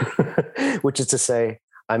 which is to say,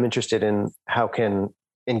 I'm interested in how can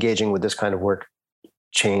engaging with this kind of work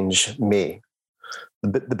change me.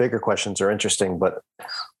 The bigger questions are interesting, but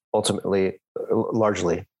ultimately,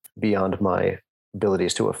 largely beyond my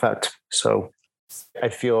abilities to affect. So I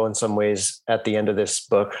feel in some ways at the end of this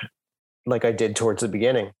book, like I did towards the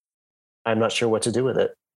beginning, I'm not sure what to do with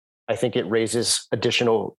it. I think it raises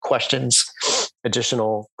additional questions,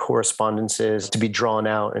 additional correspondences to be drawn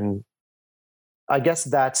out. And I guess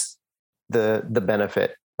that's the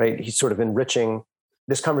benefit, right? He's sort of enriching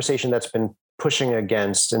this conversation that's been pushing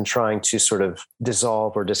against and trying to sort of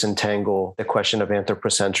dissolve or disentangle the question of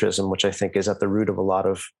anthropocentrism, which I think is at the root of a lot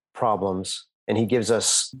of problems. And he gives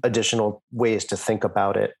us additional ways to think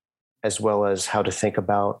about it, as well as how to think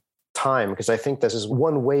about time, because I think this is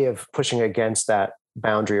one way of pushing against that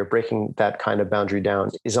boundary or breaking that kind of boundary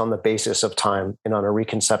down, is on the basis of time and on a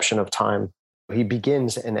reconception of time. He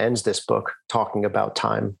begins and ends this book talking about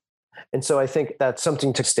time. And so I think that's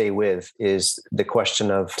something to stay with, is the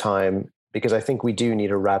question of time, because I think we do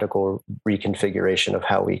need a radical reconfiguration of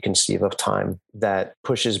how we conceive of time that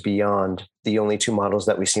pushes beyond the only two models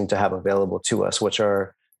that we seem to have available to us, which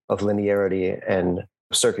are of linearity and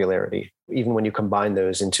circularity. Even when you combine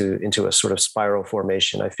those into a sort of spiral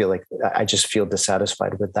formation, I feel like I just feel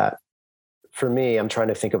dissatisfied with that. For me, I'm trying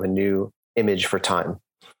to think of a new image for time.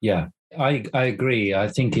 Yeah, I agree. I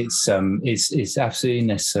think it's absolutely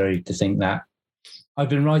necessary to think that. I've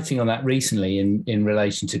been writing on that recently in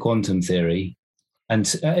relation to quantum theory. And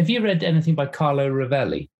have you read anything by Carlo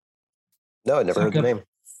Rovelli? No, I never heard the name.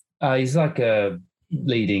 He's like a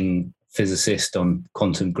leading physicist on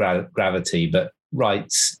quantum gravity, but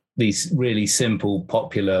writes these really simple,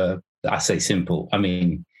 popular, I say simple, I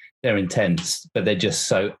mean, they're intense, but they're just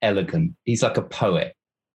so elegant. He's like a poet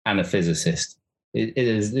and a physicist.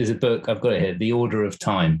 There's a book, I've got it here, The Order of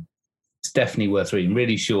Time. It's definitely worth reading.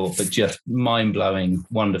 Really short, but just mind-blowing,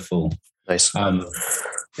 wonderful. Nice.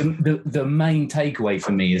 The main takeaway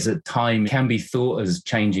for me is that time can be thought as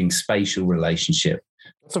changing spatial relationship.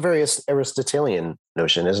 It's a very Aristotelian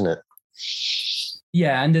notion, isn't it?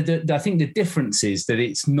 Yeah, and I think the difference is that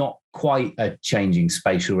it's not quite a changing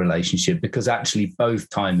spatial relationship, because actually both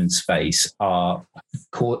time and space are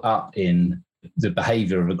caught up in the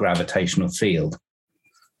behavior of a gravitational field.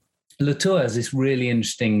 Latour has this really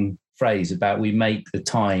interesting phrase about we make the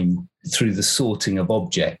time through the sorting of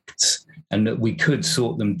objects, and that we could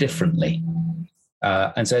sort them differently.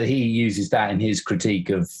 And so he uses that in his critique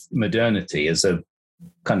of modernity as a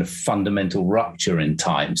kind of fundamental rupture in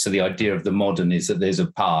time. So the idea of the modern is that there's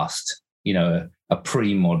a past, a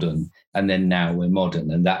pre-modern, and then now we're modern.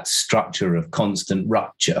 And that structure of constant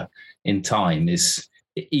rupture in time is,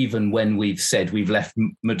 even when we've said we've left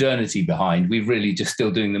modernity behind, we're really just still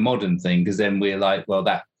doing the modern thing, because then we're like, well,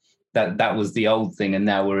 that was the old thing and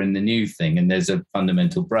now we're in the new thing, and there's a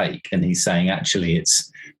fundamental break. And he's saying actually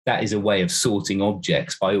that is a way of sorting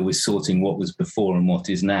objects by always sorting what was before and what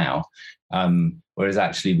is now. Whereas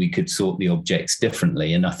actually we could sort the objects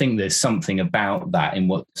differently. And I think there's something about that in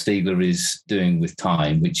what Stiegler is doing with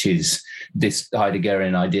time, which is this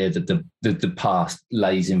Heideggerian idea that the past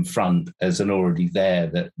lays in front as an already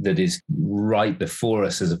there, that is right before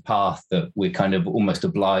us as a path that we're kind of almost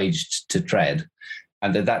obliged to tread.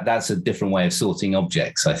 And that's a different way of sorting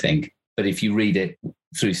objects, I think. But if you read it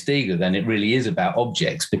through Stiegler, then it really is about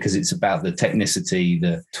objects, because it's about the technicity,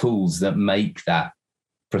 the tools that make that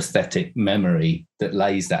prosthetic memory that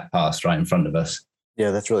lays that past right in front of us.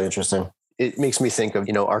 Yeah, that's really interesting. It makes me think of,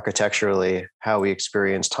 architecturally, how we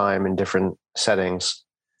experience time in different settings.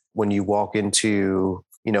 When you walk into,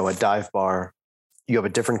 a dive bar, you have a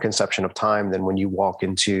different conception of time than when you walk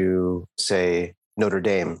into, say, Notre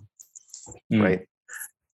Dame, right?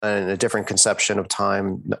 and a different conception of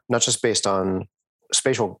time, not just based on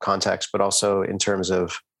spatial context, but also in terms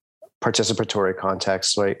of participatory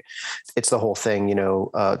context. Right? It's the whole thing,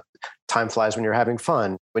 time flies when you're having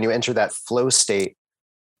fun. When you enter that flow state,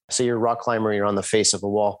 say you're a rock climber, you're on the face of a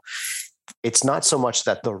wall. It's not so much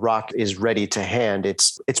that the rock is ready to hand,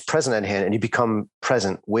 it's present at hand, and you become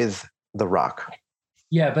present with the rock.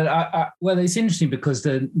 Yeah, but well, it's interesting because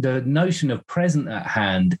the notion of present at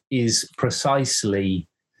hand is precisely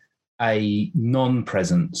a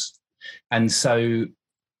non-presence. And so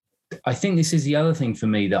I think this is the other thing for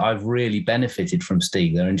me that I've really benefited from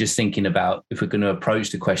Stiegler, and just thinking about if we're going to approach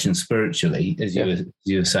the question spiritually, as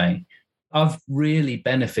you were saying, I've really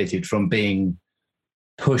benefited from being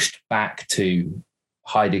pushed back to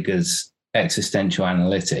Heidegger's existential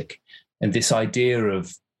analytic and this idea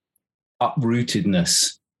of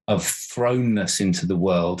uprootedness, of thrownness into the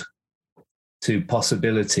world, to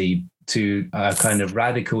possibility, to a kind of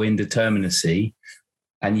radical indeterminacy,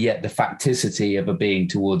 and yet the facticity of a being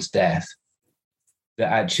towards death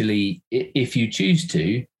that actually, if you choose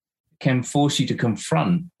to, can force you to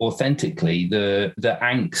confront authentically the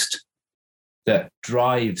angst that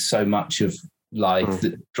drives so much of life,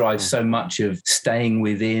 that drives so much of staying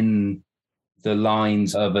within the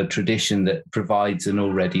lines of a tradition that provides an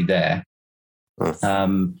already there.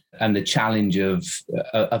 And the challenge of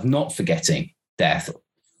not forgetting death.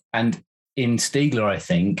 And in Stiegler, I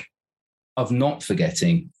think, of not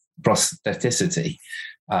forgetting prostheticity,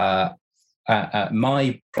 my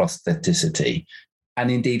prostheticity, and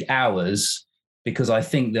indeed ours, because I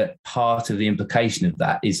think that part of the implication of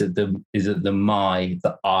that is that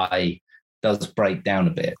the I does break down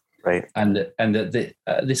a bit, right? And that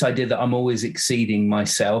this idea that I'm always exceeding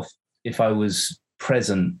myself. If I was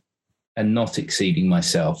present and not exceeding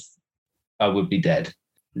myself, I would be dead.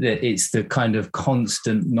 It's the kind of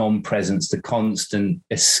constant non-presence, the constant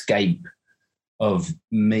escape of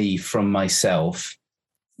me from myself,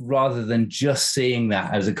 rather than just seeing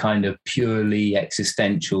that as a kind of purely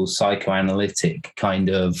existential, psychoanalytic kind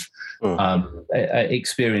of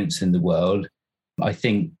experience in the world. I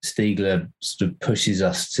think Stiegler sort of pushes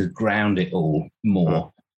us to ground it all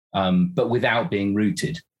more, but without being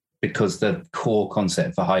rooted, because the core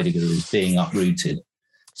concept for Heidegger is being uprooted.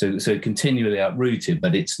 So continually uprooted,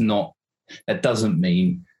 but it's not, that doesn't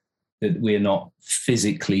mean that we're not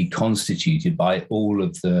physically constituted by all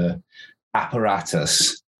of the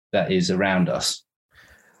apparatus that is around us.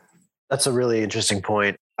 That's a really interesting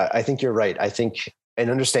point. I think you're right. I think an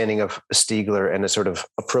understanding of Stiegler and a sort of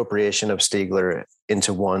appropriation of Stiegler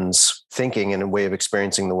into one's thinking and a way of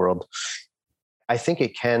experiencing the world, I think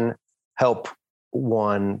it can help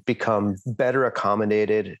one become better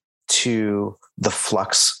accommodated to the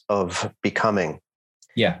flux of becoming.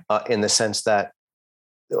 Yeah. In the sense that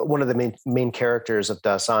one of the main characters of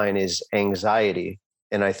Dasein is anxiety.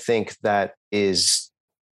 And I think that is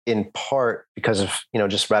in part because of,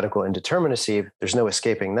 just radical indeterminacy. There's no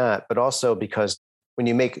escaping that, but also because when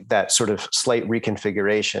you make that sort of slight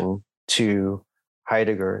reconfiguration to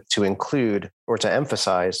Heidegger to include, or to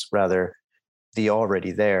emphasize rather, the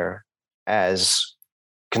already there as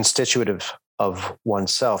constitutive of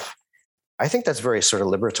oneself, I think that's very sort of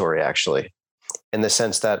liberatory, actually, in the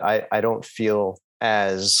sense that I don't feel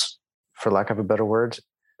as, for lack of a better word,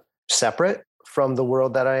 separate from the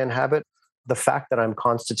world that I inhabit. The fact that I'm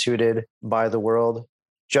constituted by the world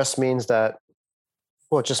just means that,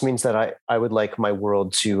 I would like my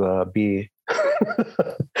world to be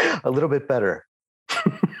a little bit better,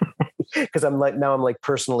 because I'm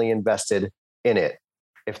personally invested in it,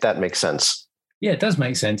 if that makes sense. Yeah, it does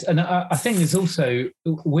make sense. And I think there's also,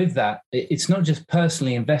 with that, it's not just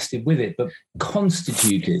personally invested with it, but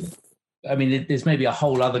constituted. I mean, there's maybe a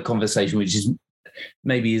whole other conversation, which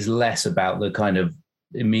is less about the kind of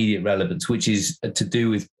immediate relevance, which is to do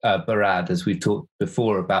with Barad, as we've talked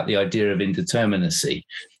before, about the idea of indeterminacy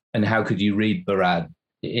and how could you read Barad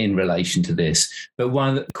in relation to this. But one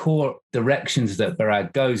of the core directions that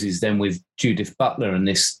Barad goes is then with Judith Butler and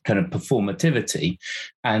this kind of performativity.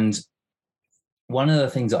 And one of the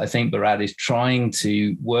things that I think Barad is trying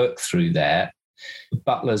to work through there,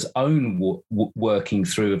 Butler's own working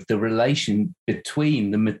through of the relation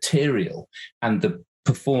between the material and the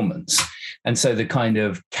performance. And so the kind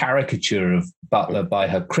of caricature of Butler by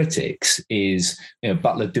her critics is,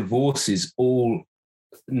 Butler divorces all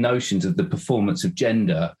notions of the performance of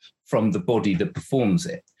gender from the body that performs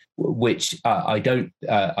it, which I don't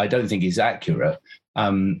think is accurate.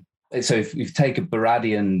 So if you take a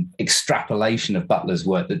Baradian extrapolation of Butler's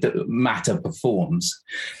work, that matter performs,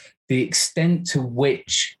 the extent to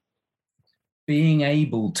which being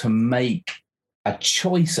able to make a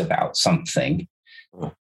choice about something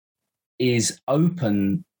is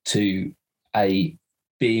open to a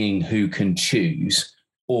being who can choose,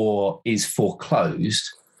 or is foreclosed,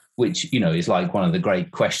 which, is like one of the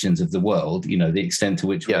great questions of the world, the extent to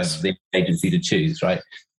which we have the agency to choose, right?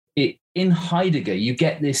 In Heidegger, you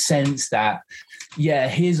get this sense that,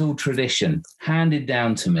 here's all tradition handed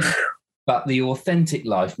down to me, but the authentic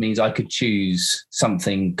life means I could choose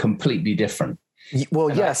something completely different.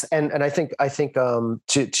 Well, yes. And I think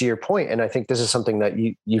to your point, and I think this is something that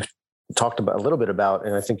you've talked about a little bit about,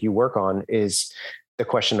 and I think you work on, is the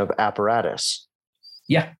question of apparatus.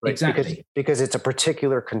 Yeah, right? Exactly. Because it's a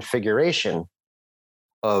particular configuration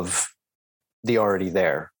of the already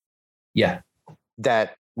there. Yeah.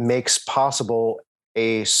 That makes possible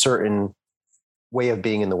a certain way of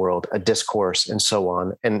being in the world, a discourse, and so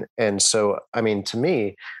on. And so, I mean, to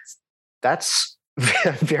me, that's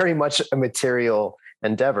very much a material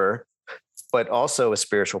endeavor, but also a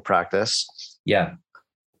spiritual practice. Yeah.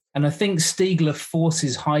 And I think Stiegler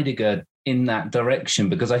forces Heidegger in that direction,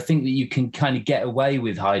 because I think that you can kind of get away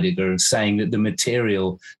with Heidegger of saying that the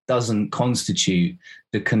material doesn't constitute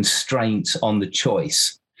the constraints on the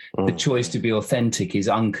choice. The choice to be authentic is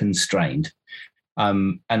unconstrained.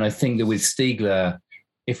 And I think that with Stiegler,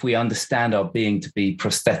 if we understand our being to be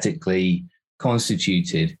prosthetically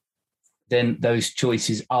constituted, then those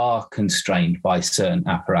choices are constrained by certain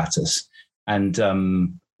apparatus. And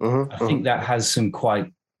I think that has some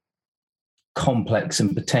quite complex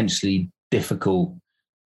and potentially difficult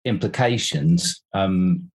implications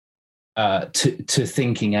to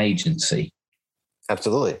thinking agency.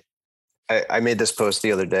 Absolutely. I made this post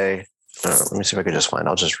the other day. Let me see if I could just find.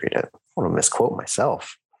 I'll just read it. I want to misquote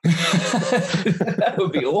myself. That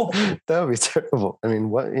would be awful. That would be terrible. I mean,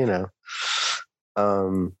 what,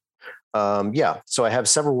 So I have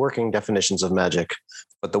several working definitions of magic,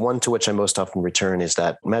 but the one to which I most often return is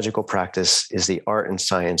that magical practice is the art and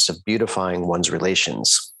science of beautifying one's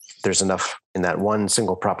relations. There's enough in that one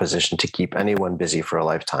single proposition to keep anyone busy for a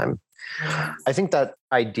lifetime. I think that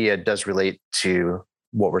idea does relate to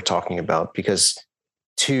what we're talking about, because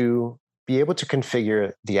to be able to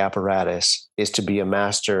configure the apparatus is to be a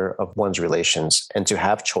master of one's relations and to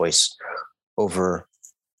have choice over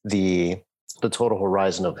the total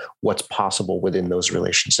horizon of what's possible within those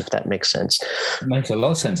relations, if that makes sense. It makes a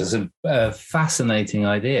lot of sense. It's a fascinating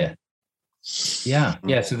idea. Yeah.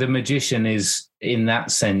 So the magician is, in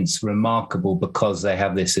that sense, remarkable because they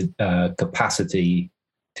have this capacity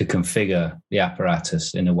to configure the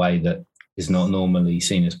apparatus in a way that is not normally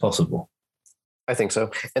seen as possible. I think so.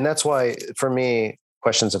 And that's why, for me,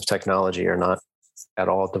 questions of technology are not at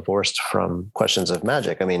all divorced from questions of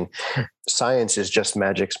magic. I mean, science is just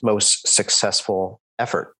magic's most successful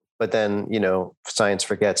effort. But then, science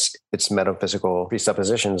forgets its metaphysical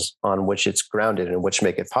presuppositions on which it's grounded and which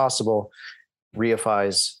make it possible,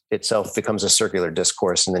 reifies itself, becomes a circular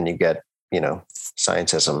discourse, and then you get,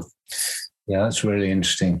 scientism. Yeah, that's really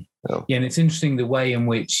interesting. Oh. Yeah, and it's interesting the way in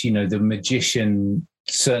which, the magician,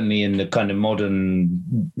 certainly in the kind of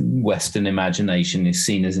modern Western imagination, is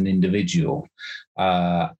seen as an individual,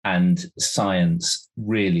 and science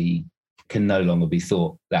really can no longer be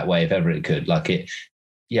thought that way, if ever it could. Like it,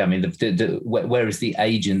 yeah. I mean, where is the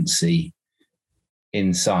agency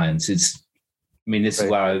in science? This is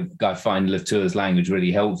where I find Latour's language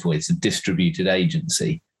really helpful. It's a distributed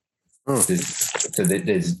agency. So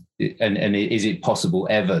there's and is it possible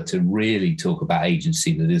ever to really talk about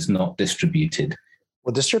agency that is not distributed?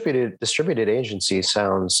 Well, distributed agency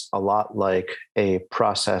sounds a lot like a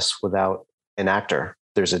process without an actor.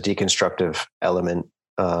 There's a deconstructive element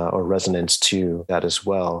or resonance to that as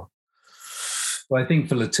well. Well, I think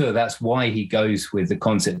for Latour, that's why he goes with the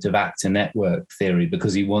concept of actor network theory,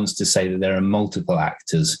 because he wants to say that there are multiple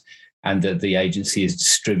actors and that the agency is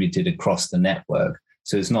distributed across the network.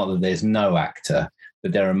 So it's not that there's no actor,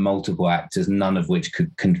 but there are multiple actors, none of which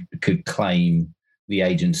could claim the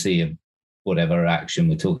agency of whatever action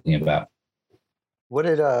we're talking about. What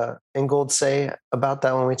did Ingold say about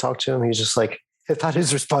that when we talked to him? He was just like, I thought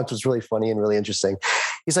his response was really funny and really interesting.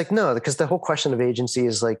 He's like, no, because the whole question of agency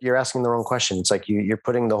is like, you're asking the wrong question. It's like you're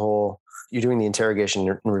putting you're doing the interrogation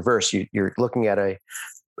in reverse. You're looking at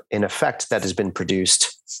an effect that has been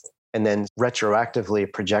produced and then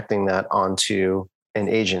retroactively projecting that onto an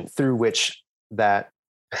agent through which that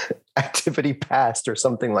activity passed or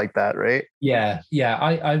something like that, right? Yeah.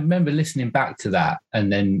 I remember listening back to that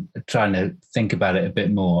and then trying to think about it a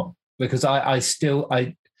bit more, because I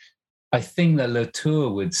think that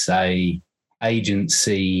Latour would say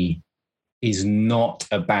agency is not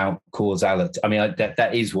about causality. I mean,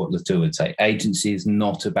 that is what Latour would say. Agency is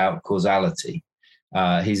not about causality.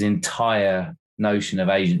 His entire notion of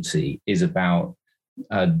agency is about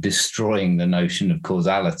destroying the notion of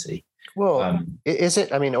causality. Well, is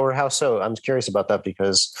it? I mean, or how so? I'm curious about that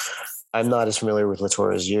because I'm not as familiar with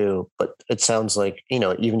Latour as you, but it sounds like,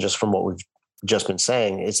 even just from what we've just been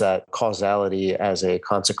saying, is that causality as a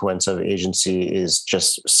consequence of agency is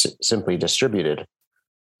just simply distributed.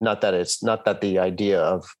 Not that the idea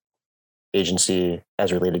of agency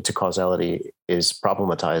as related to causality is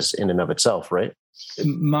problematized in and of itself, right?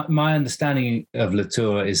 My understanding of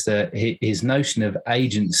Latour is that his notion of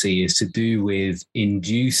agency is to do with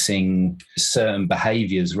inducing certain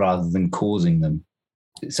behaviors rather than causing them.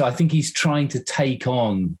 So I think he's trying to take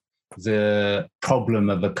on the problem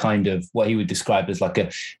of a kind of what he would describe as like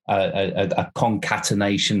a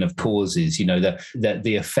concatenation of causes, that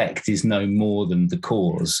the effect is no more than the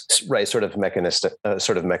cause. Right, sort of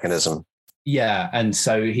mechanism. Yeah, and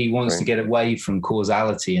so he wants to get away from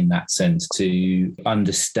causality in that sense to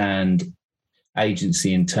understand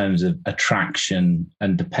agency in terms of attraction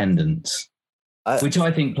and dependence, which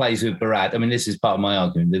I think plays with Barad. I mean, this is part of my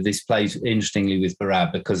argument, that this plays interestingly with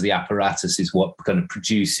Barad because the apparatus is what kind of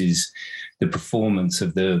produces the performance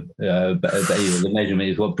of the measurement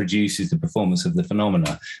is what produces the performance of the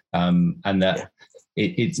phenomena, and that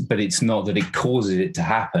it's not that it causes it to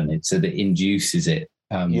happen; it's that it induces it.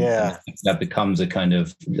 That becomes a kind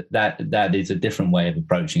of that is a different way of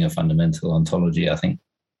approaching a fundamental ontology, I think.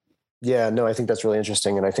 Yeah, no, I think that's really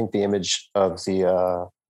interesting, and I think the image of the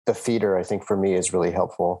feeder, I think for me, is really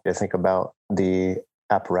helpful. I think about the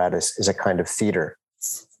apparatus as a kind of feeder.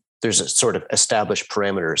 There's a sort of established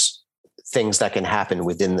parameters, things that can happen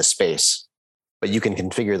within the space, but you can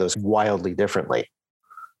configure those wildly differently.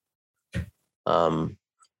 I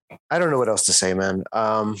don't know what else to say, man.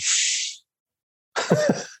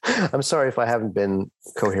 I'm sorry if I haven't been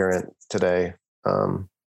coherent today.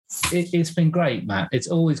 It's been great, Matt. It's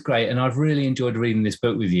always great. And I've really enjoyed reading this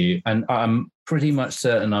book with you. And I'm pretty much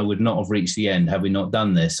certain I would not have reached the end had we not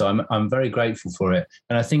done this. So I'm very grateful for it.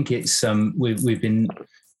 And I think it's we've been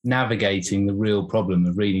navigating the real problem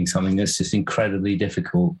of reading something that's just incredibly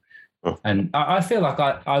difficult. And I feel like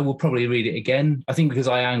I will probably read it again. I think because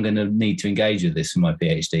I am going to need to engage with this for my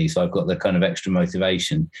PhD. So I've got the kind of extra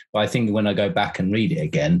motivation. But I think when I go back and read it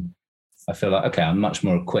again, I feel like, okay, I'm much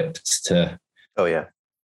more equipped to, to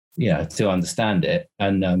understand it.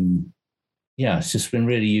 And it's just been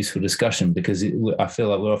really useful discussion because I feel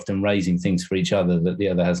like we're often raising things for each other that the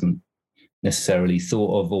other hasn't necessarily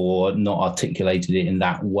thought of or not articulated it in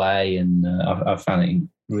that way. And I found it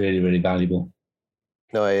really, really valuable.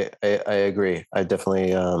 No, I agree. I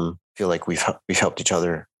definitely feel like we've helped each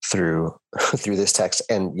other through this text,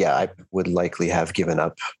 and I would likely have given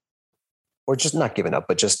up, or just not given up,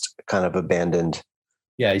 but just kind of abandoned.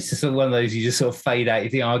 Yeah, it's just one of those you just sort of fade out. You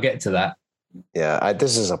think, I'll get to that. Yeah,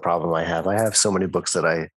 this is a problem I have. I have so many books that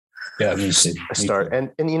I start,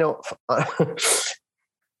 and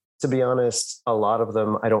to be honest, a lot of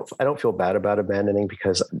them I don't feel bad about abandoning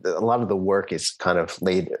because a lot of the work is kind of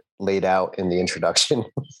laid out in the introduction.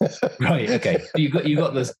 Right. Okay. You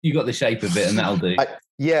got the shape of it, and that'll do.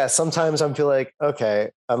 Sometimes I feel like,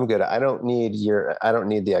 okay, I'm good. I don't need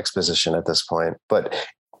the exposition at this point. But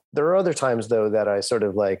there are other times though that I sort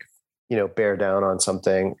of like, bear down on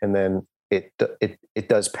something, and then it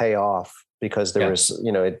does pay off because there was,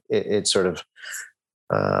 it sort of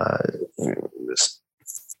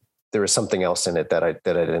there was something else in it that I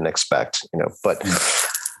didn't expect, but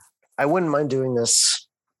I wouldn't mind doing this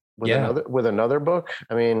with another book.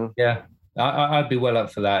 I mean, I'd be well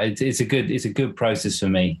up for that. It's a good process for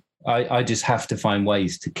me. I just have to find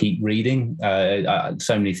ways to keep reading.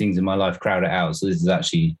 So many things in my life crowd it out. So this is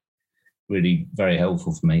actually really very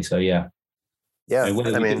helpful for me. So yeah.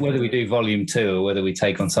 Whether we do volume 2 or whether we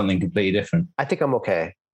take on something completely different, I think I'm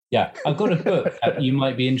okay. Yeah, I've got a book that you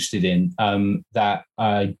might be interested in that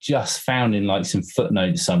I just found in like some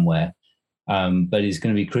footnotes somewhere, but it's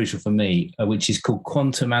going to be crucial for me, which is called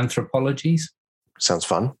Quantum Anthropologies. Sounds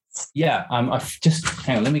fun. Yeah, I've just,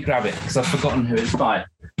 hang on, let me grab it because I've forgotten who it's by.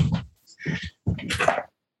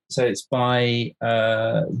 So it's by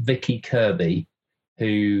Vicky Kirby,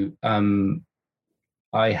 who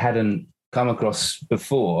I hadn't come across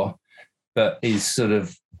before, but is sort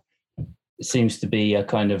of, seems to be a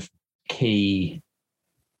kind of key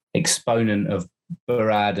exponent of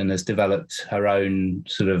Barad and has developed her own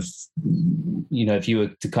sort of, if you were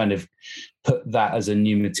to kind of put that as a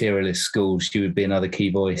new materialist school, she would be another key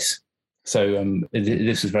voice. So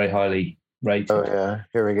this is very highly rated. Oh yeah,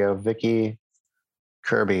 here we go. Vicky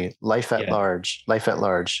Kirby, Life at Large.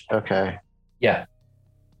 Okay. Yeah.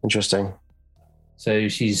 Interesting. So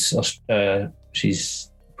she's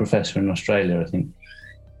professor in Australia, I think.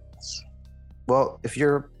 Well, if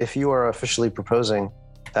you are officially proposing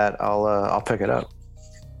that, I'll pick it up.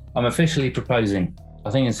 I'm officially proposing. I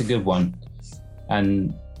think it's a good one,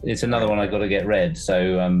 and it's another one I got to get read. So,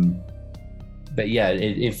 but yeah,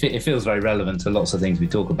 it feels very relevant to lots of things we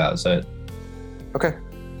talk about. So, okay.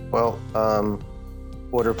 Well,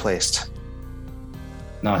 order placed.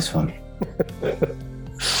 Nice one.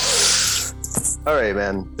 All right,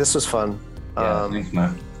 man. This was fun. Yeah, thanks,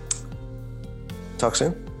 Matt. Talk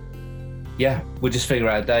soon. Yeah, we'll just figure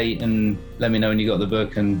out a date and let me know when you got the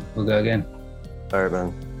book, and we'll go again. All right,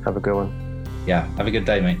 man. Have a good one. Yeah, have a good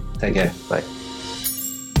day, mate. Take care. Bye.